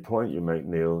valid point you make,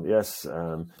 Neil. Yes,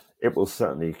 it will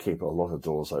certainly keep a lot of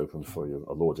doors open for you,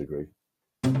 a law degree.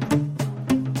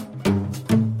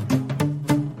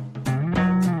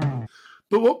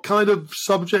 But what kind of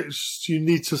subjects do you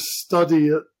need to study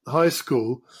at high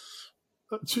school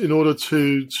in order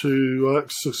to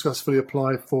successfully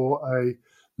apply for a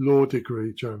law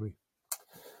degree, Jeremy?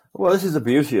 Well, this is the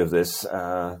beauty of this.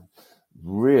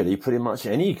 Really, pretty much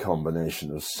any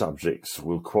combination of subjects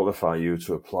will qualify you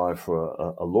to apply for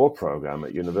a law program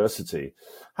at university.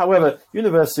 However,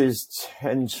 universities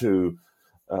tend to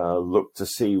look to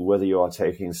see whether you are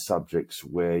taking subjects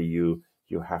where you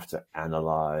have to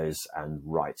analyze and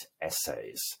write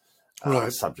essays.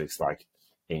 Right. Subjects like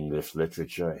English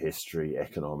literature, history,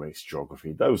 economics,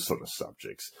 geography, those sort of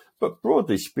subjects. But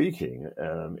broadly speaking,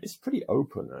 it's pretty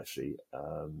open, actually.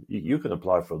 You can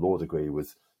apply for a law degree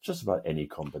with just about any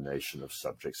combination of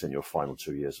subjects in your final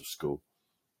 2 years of school.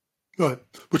 Right,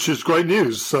 which is great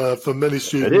news for many It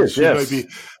students is, who yes. maybe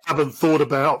haven't thought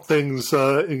about things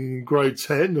in grade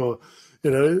 10 or,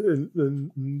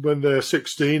 when they're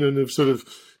 16 and have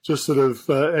just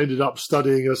ended up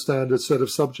studying a standard set of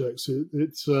subjects.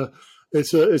 It's a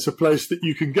place that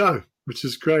you can go, which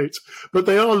is great. But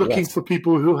they are looking Yes. for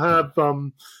people who have,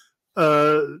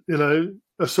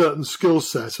 a certain skill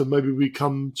set, and maybe we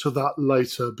come to that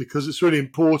later because it's really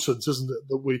important, isn't it,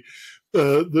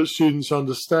 that students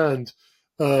understand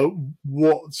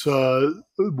what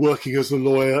working as a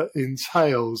lawyer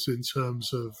entails in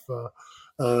terms of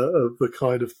the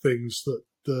kind of things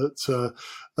that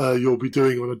you'll be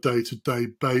doing on a day-to-day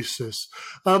basis.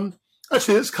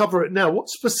 Actually, let's cover it now. What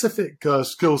specific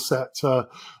skill set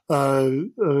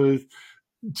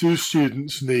do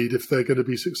students need if they're going to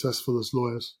be successful as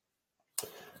lawyers?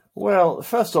 Well,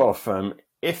 first off,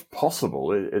 if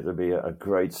possible, it would be a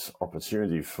great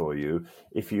opportunity for you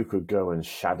if you could go and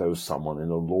shadow someone in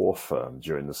a law firm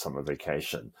during the summer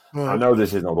vacation. Right. I know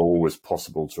this is not always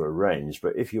possible to arrange,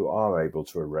 but if you are able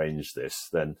to arrange this,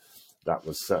 then that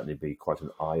would certainly be quite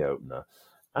an eye-opener.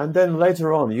 And then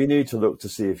later on, you need to look to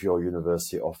see if your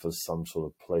university offers some sort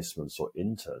of placements or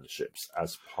internships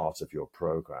as part of your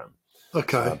program.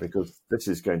 Okay. Because this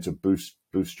is going to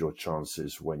boost your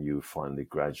chances when you finally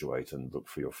graduate and look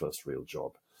for your first real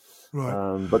job.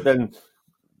 Right. But then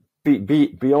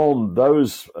beyond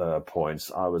those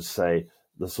points, I would say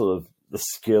the sort of the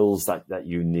skills that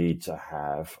you need to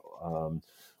have,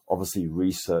 obviously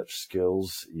research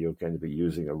skills. You're going to be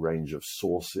using a range of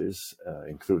sources,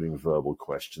 including verbal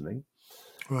questioning.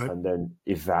 Right. And then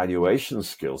evaluation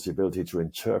skills, the ability to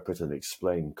interpret and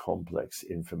explain complex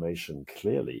information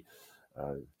clearly.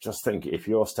 Just think, if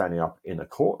you're standing up in a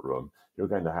courtroom, you're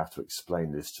going to have to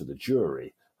explain this to the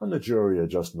jury. And the jury are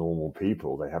just normal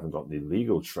people. They haven't got any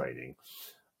legal training.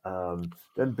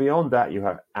 Then beyond that, you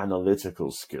have analytical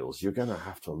skills. You're going to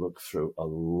have to look through a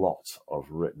lot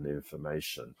of written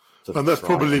information. And that's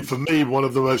probably, for me, one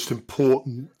of the most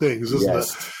important things, isn't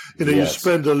it? You Yes.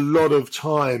 spend a lot of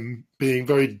time being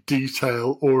very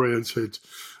detail-oriented,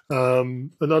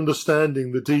 and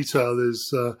understanding the detail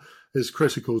is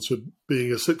critical to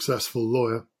being a successful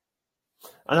lawyer.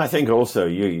 And I think also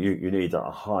you need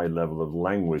a high level of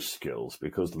language skills,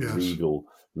 because Yes.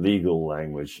 legal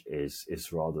language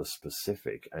is rather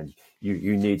specific, and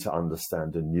you need to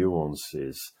understand the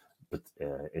nuances, but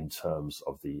in terms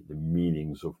of the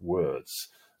meanings of words.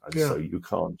 And so you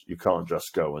can't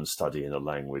just go and study in a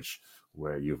language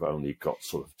where you've only got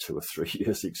sort of 2 or 3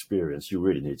 years experience. You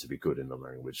really need to be good in the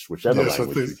language, whichever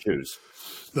language you choose.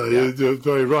 No, you're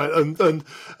very right. And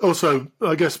also,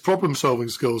 I guess, problem-solving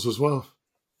skills as well.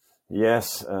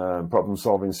 Yes,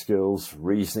 problem-solving skills,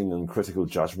 reasoning and critical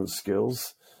judgment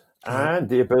skills, and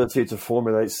the ability to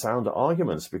formulate sound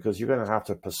arguments, because you're going to have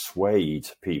to persuade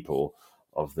people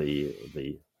of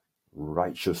the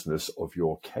righteousness of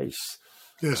your case.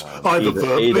 Yes, either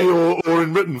verbally or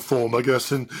in written form, I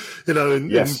guess. And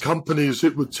in companies,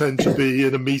 it would tend to be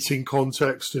in a meeting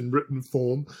context in written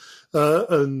form,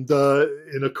 and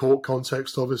in a court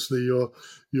context, obviously,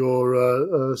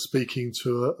 you're speaking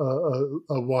to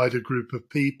a wider group of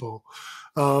people.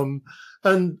 And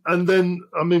then,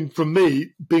 I mean, for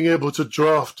me, being able to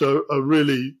draft a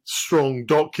really strong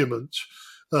document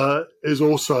is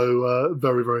also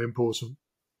very, very important.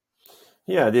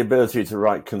 Yeah, the ability to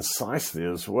write concisely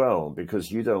as well,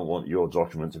 because you don't want your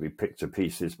document to be picked to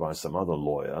pieces by some other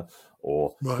lawyer,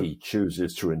 or he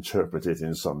chooses to interpret it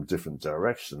in some different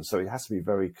direction. So it has to be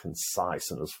very concise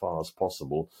and, as far as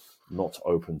possible, not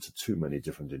open to too many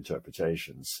different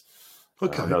interpretations.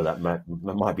 Okay. I know that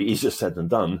might be easier said than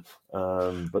done,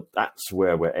 but that's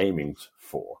where we're aiming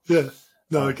for. Yeah.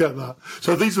 No, I get that.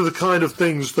 So these are the kind of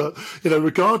things that,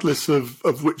 regardless of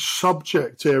which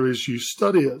subject areas you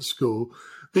study at school,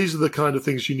 these are the kind of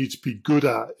things you need to be good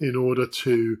at in order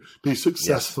to be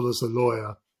successful as a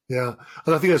lawyer. Yeah.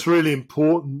 And I think that's really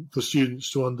important for students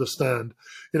to understand.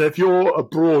 If you're a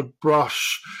broad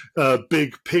brush,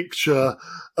 big picture,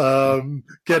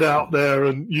 get out there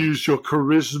and use your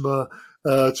charisma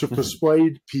to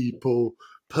persuade people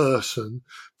person,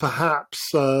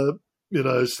 perhaps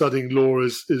studying law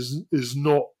is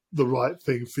not the right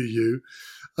thing for you.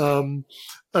 And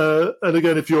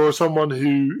again, if you're someone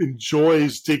who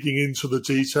enjoys digging into the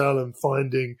detail and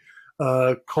finding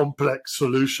complex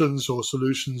solutions or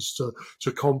solutions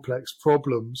to complex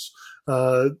problems,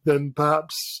 then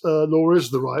perhaps law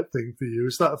is the right thing for you.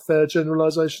 Is that a fair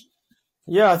generalization?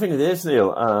 Yeah, I think it is,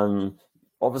 Neil.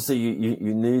 Obviously,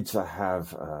 you need to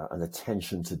have an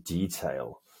attention to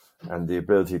detail and the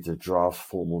ability to draft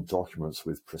formal documents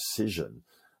with precision.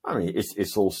 I mean,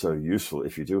 it's also useful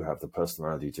if you do have the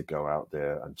personality to go out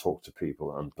there and talk to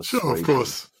people and persuade Sure, of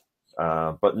course.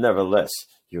 But nevertheless,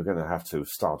 you're going to have to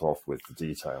start off with the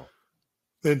detail.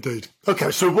 Indeed.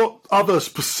 Okay, so what other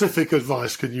specific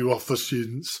advice can you offer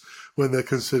students when they're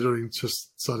considering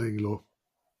just studying law?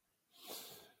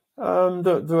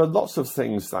 There are lots of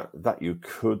things that you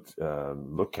could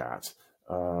look at.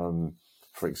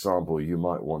 For example, you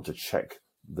might want to check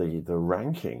the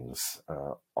rankings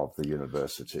of the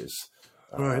universities.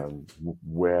 Right.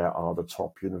 Where are the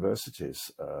top universities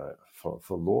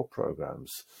for law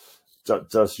programs?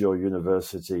 Does your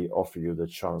university offer you the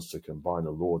chance to combine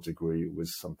a law degree with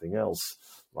something else,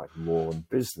 like law and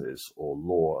business or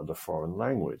law and a foreign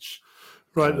language?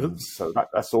 Right. So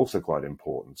that's also quite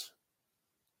important.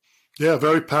 Yeah,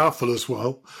 very powerful as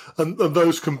well. And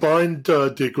those combined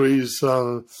degrees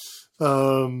are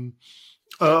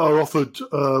offered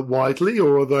widely,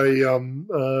 or are they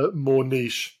more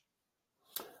niche?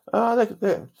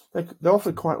 They're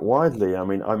offered quite widely. I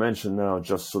mean, I mentioned now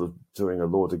just sort of doing a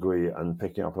law degree and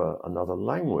picking up another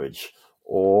language,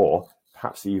 or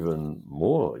perhaps even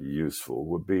more useful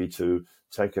would be to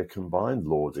take a combined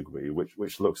law degree,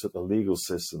 which looks at the legal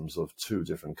systems of two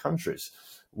different countries.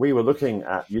 We were looking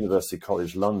at University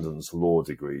College London's law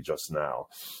degree just now.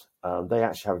 They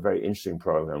actually have a very interesting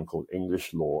program called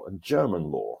English Law and German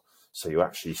Law. So you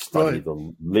actually study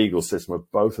the legal system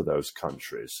of both of those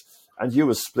countries. And you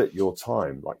would split your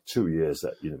time, like 2 years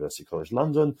at University College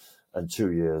London and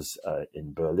 2 years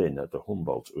in Berlin at the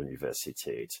Humboldt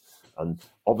Universität. And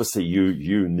obviously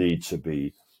you need to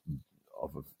be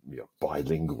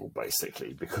bilingual,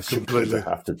 basically, because you're going to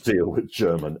have to deal with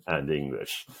German and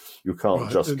English. You can't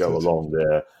just go along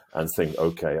there and think,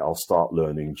 okay, I'll start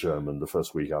learning German the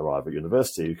first week I arrive at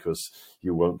university, because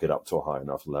you won't get up to a high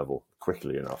enough level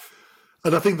quickly enough.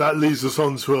 And I think that leads us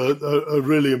on to a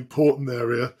really important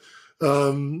area.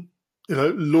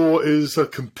 Law is a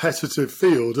competitive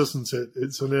field, isn't it?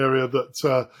 It's an area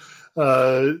that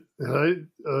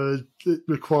it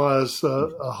requires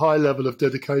a high level of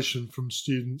dedication from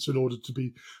students in order to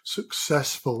be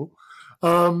successful.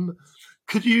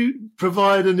 Could you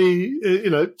provide any,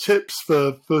 tips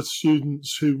for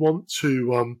students who want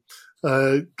to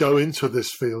go into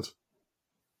this field?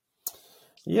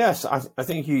 Yes, I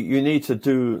think you need to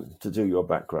do your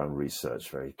background research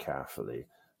very carefully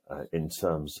in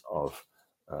terms of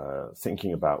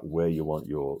thinking about where you want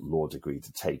your law degree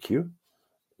to take you,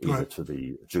 either to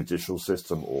the judicial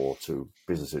system or to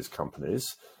businesses,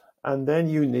 companies. And then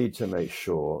you need to make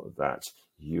sure that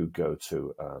you go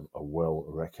to a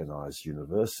well-recognized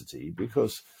university,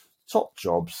 because top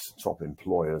jobs, top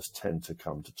employers tend to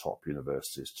come to top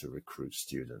universities to recruit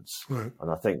students. Right.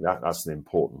 And I think that's an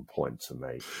important point to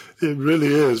make. It really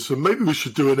is. And maybe we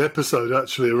should do an episode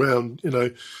actually around,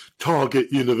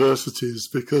 target universities,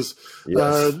 because,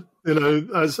 as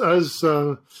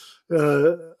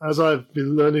I've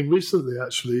been learning recently,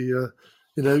 actually,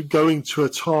 going to a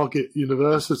target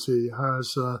university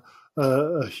has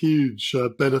a huge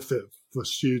benefit for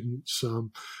students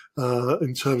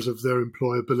in terms of their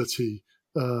employability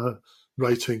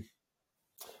rating.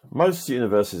 Most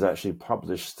universities actually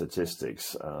publish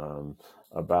statistics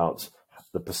about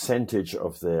the percentage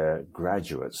of their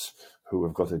graduates who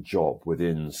have got a job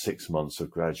within 6 months of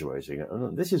graduating.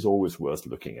 And this is always worth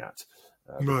looking at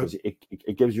because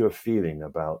it gives you a feeling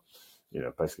about,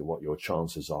 basically what your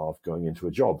chances are of going into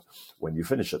a job when you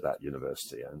finish at that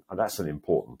university. And that's an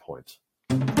important point.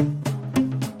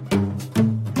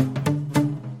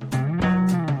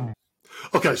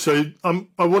 Okay, so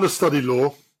I want to study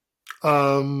law.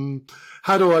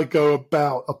 How do I go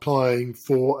about applying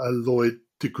for a law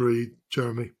degree,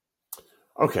 Jeremy?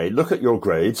 Okay, look at your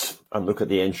grades and look at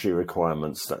the entry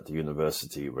requirements that the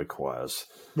university requires.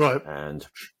 Right. And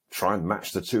try and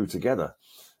match the two together.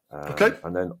 Okay.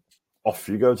 And then off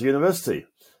you go to university.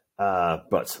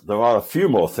 But there are a few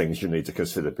more things you need to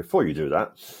consider before you do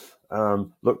that.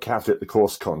 Look carefully at the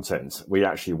course content. We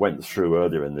actually went through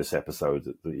earlier in this episode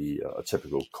the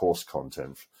typical course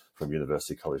content from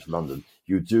University College London.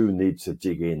 You do need to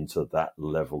dig into that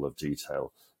level of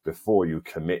detail before you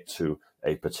commit to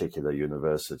a particular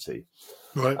university.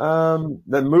 Right.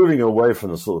 Then moving away from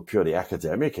the sort of purely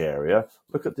academic area,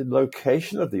 look at the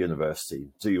location of the university.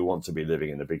 Do you want to be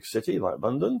living in a big city like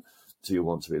London? Do you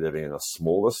want to be living in a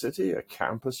smaller city, a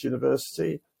campus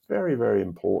university? Very, very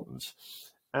important.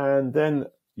 And then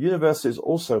universities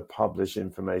also publish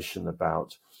information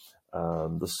about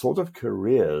the sort of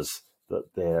careers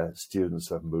that their students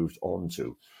have moved on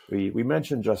to. We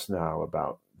mentioned just now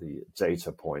about the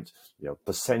data point,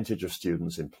 percentage of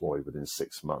students employed within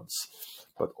 6 months.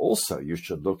 But also you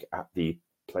should look at the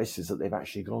places that they've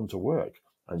actually gone to work.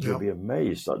 And you'll be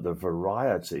amazed at the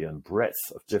variety and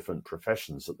breadth of different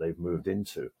professions that they've moved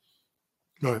into.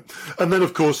 Right. And then,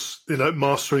 of course,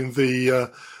 mastering the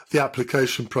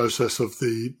application process of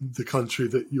the country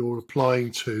that you're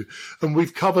applying to. And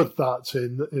we've covered that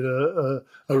in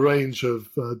a range of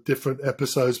different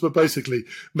episodes, but basically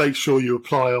make sure you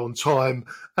apply on time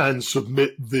and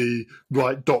submit the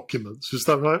right documents. Is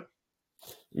that right?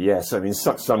 Yes, I mean,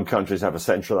 some countries have a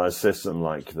centralized system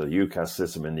like the UCAS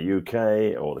system in the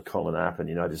UK or the Common App in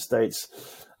the United States.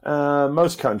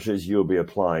 Most countries, you'll be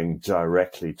applying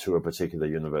directly to a particular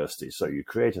university. So you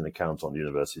create an account on the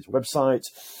university's website,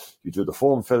 you do the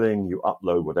form filling, you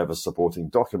upload whatever supporting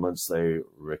documents they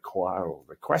require or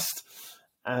request,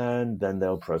 and then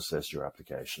they'll process your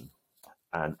application.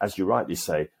 And as you rightly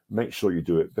say, make sure you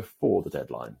do it before the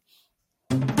deadline.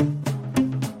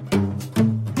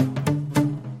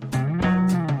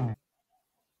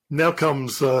 Now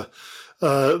comes the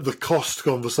cost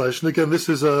conversation. Again, this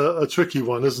is a tricky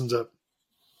one, isn't it?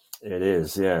 It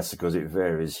is, yes, because it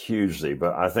varies hugely.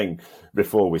 But I think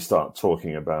before we start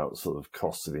talking about sort of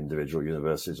costs of individual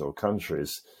universities or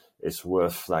countries, it's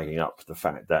worth flagging up the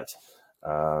fact that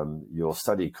your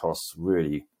study costs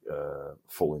really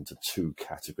fall into two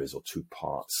categories or two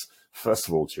parts. First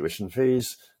of all, tuition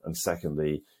fees, and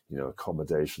secondly,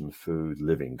 accommodation, food,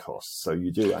 living costs. So you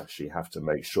do actually have to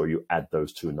make sure you add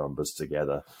those two numbers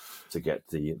together to get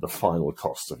the final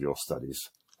cost of your studies.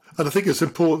 And I think it's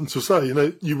important to say,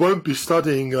 you won't be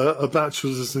studying a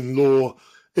bachelor's in law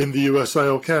in the USA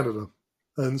or Canada.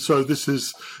 And so this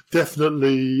is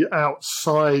definitely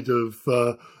outside of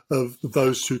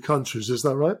those two countries. Is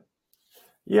that right?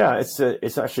 Yeah,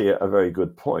 it's actually a very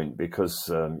good point because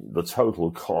the total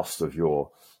cost of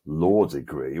your law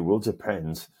degree will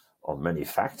depend on many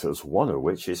factors, one of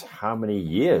which is how many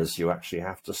years you actually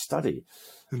have to study.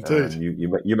 Indeed.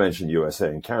 You mentioned USA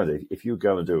and Canada. If you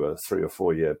go and do a 3 or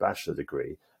 4 year bachelor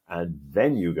degree and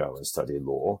then you go and study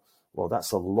law, well,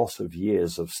 that's a lot of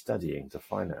years of studying to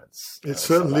finance. It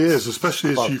certainly is,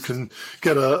 especially as you can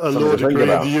get a law degree in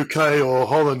the UK or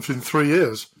Holland in 3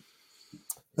 years.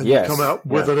 And you come out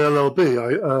with an LLB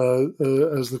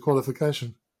as the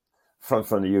qualification.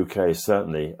 From the UK,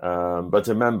 certainly. But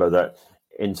remember that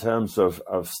in terms of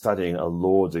studying a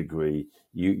law degree,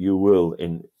 you will,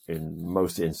 in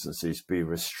most instances, be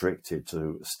restricted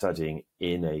to studying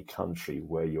in a country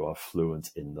where you are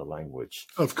fluent in the language.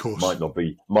 Of course. Might not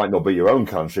be your own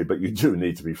country, but you do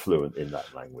need to be fluent in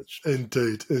that language.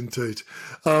 Indeed. To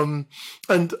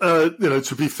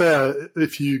be fair,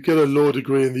 if you get a law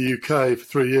degree in the UK for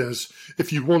 3 years,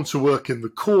 if you want to work in the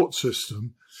court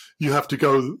system, you have to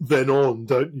go then on,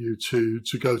 don't you, to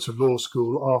go to law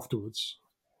school afterwards?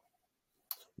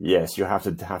 Yes, you have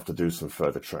to do some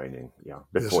further training,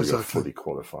 before you're fully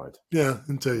qualified. Yeah,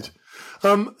 indeed.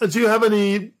 Do you have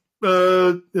any,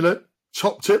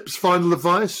 top tips, final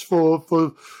advice for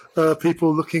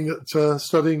people looking at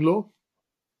studying law?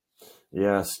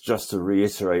 Yes, just to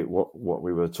reiterate what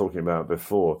we were talking about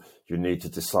before, you need to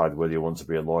decide whether you want to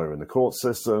be a lawyer in the court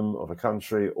system of a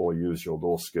country or use your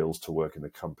law skills to work in a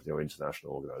company or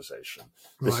international organization.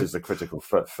 This Right. is the critical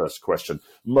first question.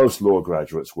 Most law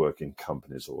graduates work in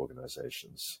companies or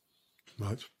organizations.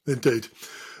 Right, indeed.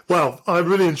 Well, I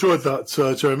really enjoyed that,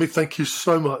 Jeremy. Thank you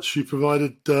so much. You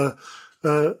provided the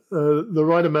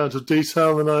right amount of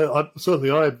detail, and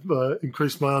I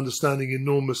increased my understanding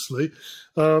enormously.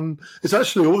 It's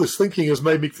actually, all this thinking has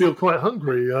made me feel quite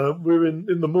hungry. We're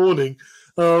in the morning,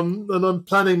 and I'm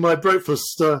planning my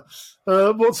breakfast.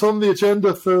 What's on the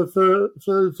agenda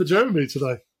for Jeremy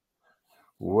today?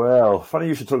 Well, funny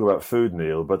you should talk about food,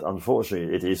 Neil, but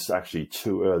unfortunately it is actually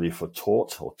too early for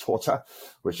torta,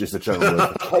 which is the general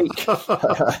word for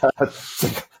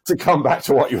cake. To come back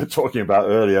to what you were talking about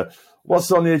earlier,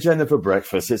 what's on the agenda for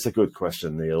breakfast? It's a good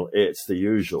question, Neil. It's the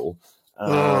usual.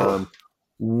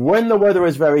 When the weather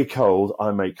is very cold, I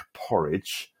make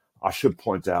porridge. I should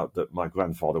point out that my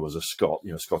grandfather was a Scot,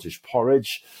 Scottish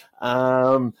porridge.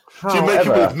 Do you make it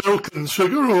with milk and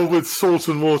sugar or with salt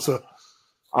and water?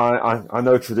 I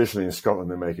know traditionally in Scotland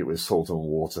they make it with salt and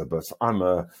water, but I'm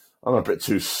a bit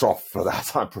too soft for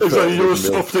that. I prefer. Is that you're a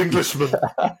soft Englishman?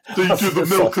 Do you do the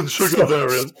milk and sugar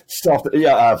variant? Soft,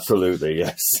 yeah, absolutely,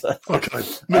 yes. Okay,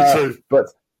 me too.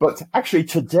 But actually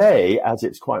today, as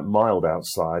it's quite mild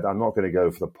outside, I'm not going to go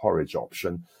for the porridge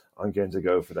option. I'm going to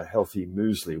go for the healthy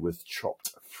muesli with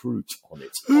chopped fruit on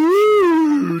it.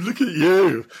 Ooh, look at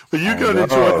you. Well, you go and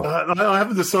enjoy that. I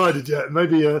haven't decided yet.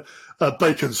 Maybe a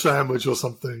bacon sandwich or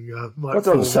something. That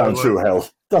doesn't sound too healthy.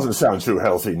 Doesn't sound too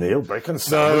healthy, Neil. Bacon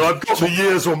sandwich. No, I've got the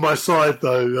years on my side,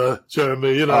 though,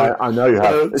 Jeremy. I know you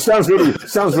have. It sounds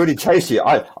really tasty.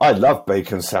 I love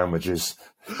bacon sandwiches.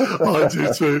 I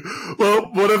do too. Well,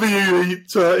 whatever you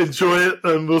eat, enjoy it,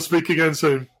 and we'll speak again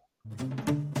soon.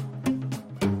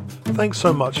 Thanks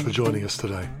so much for joining us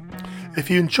today. If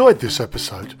you enjoyed this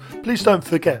episode, please don't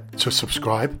forget to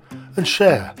subscribe and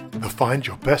share the Find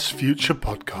Your Best Future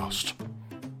podcast.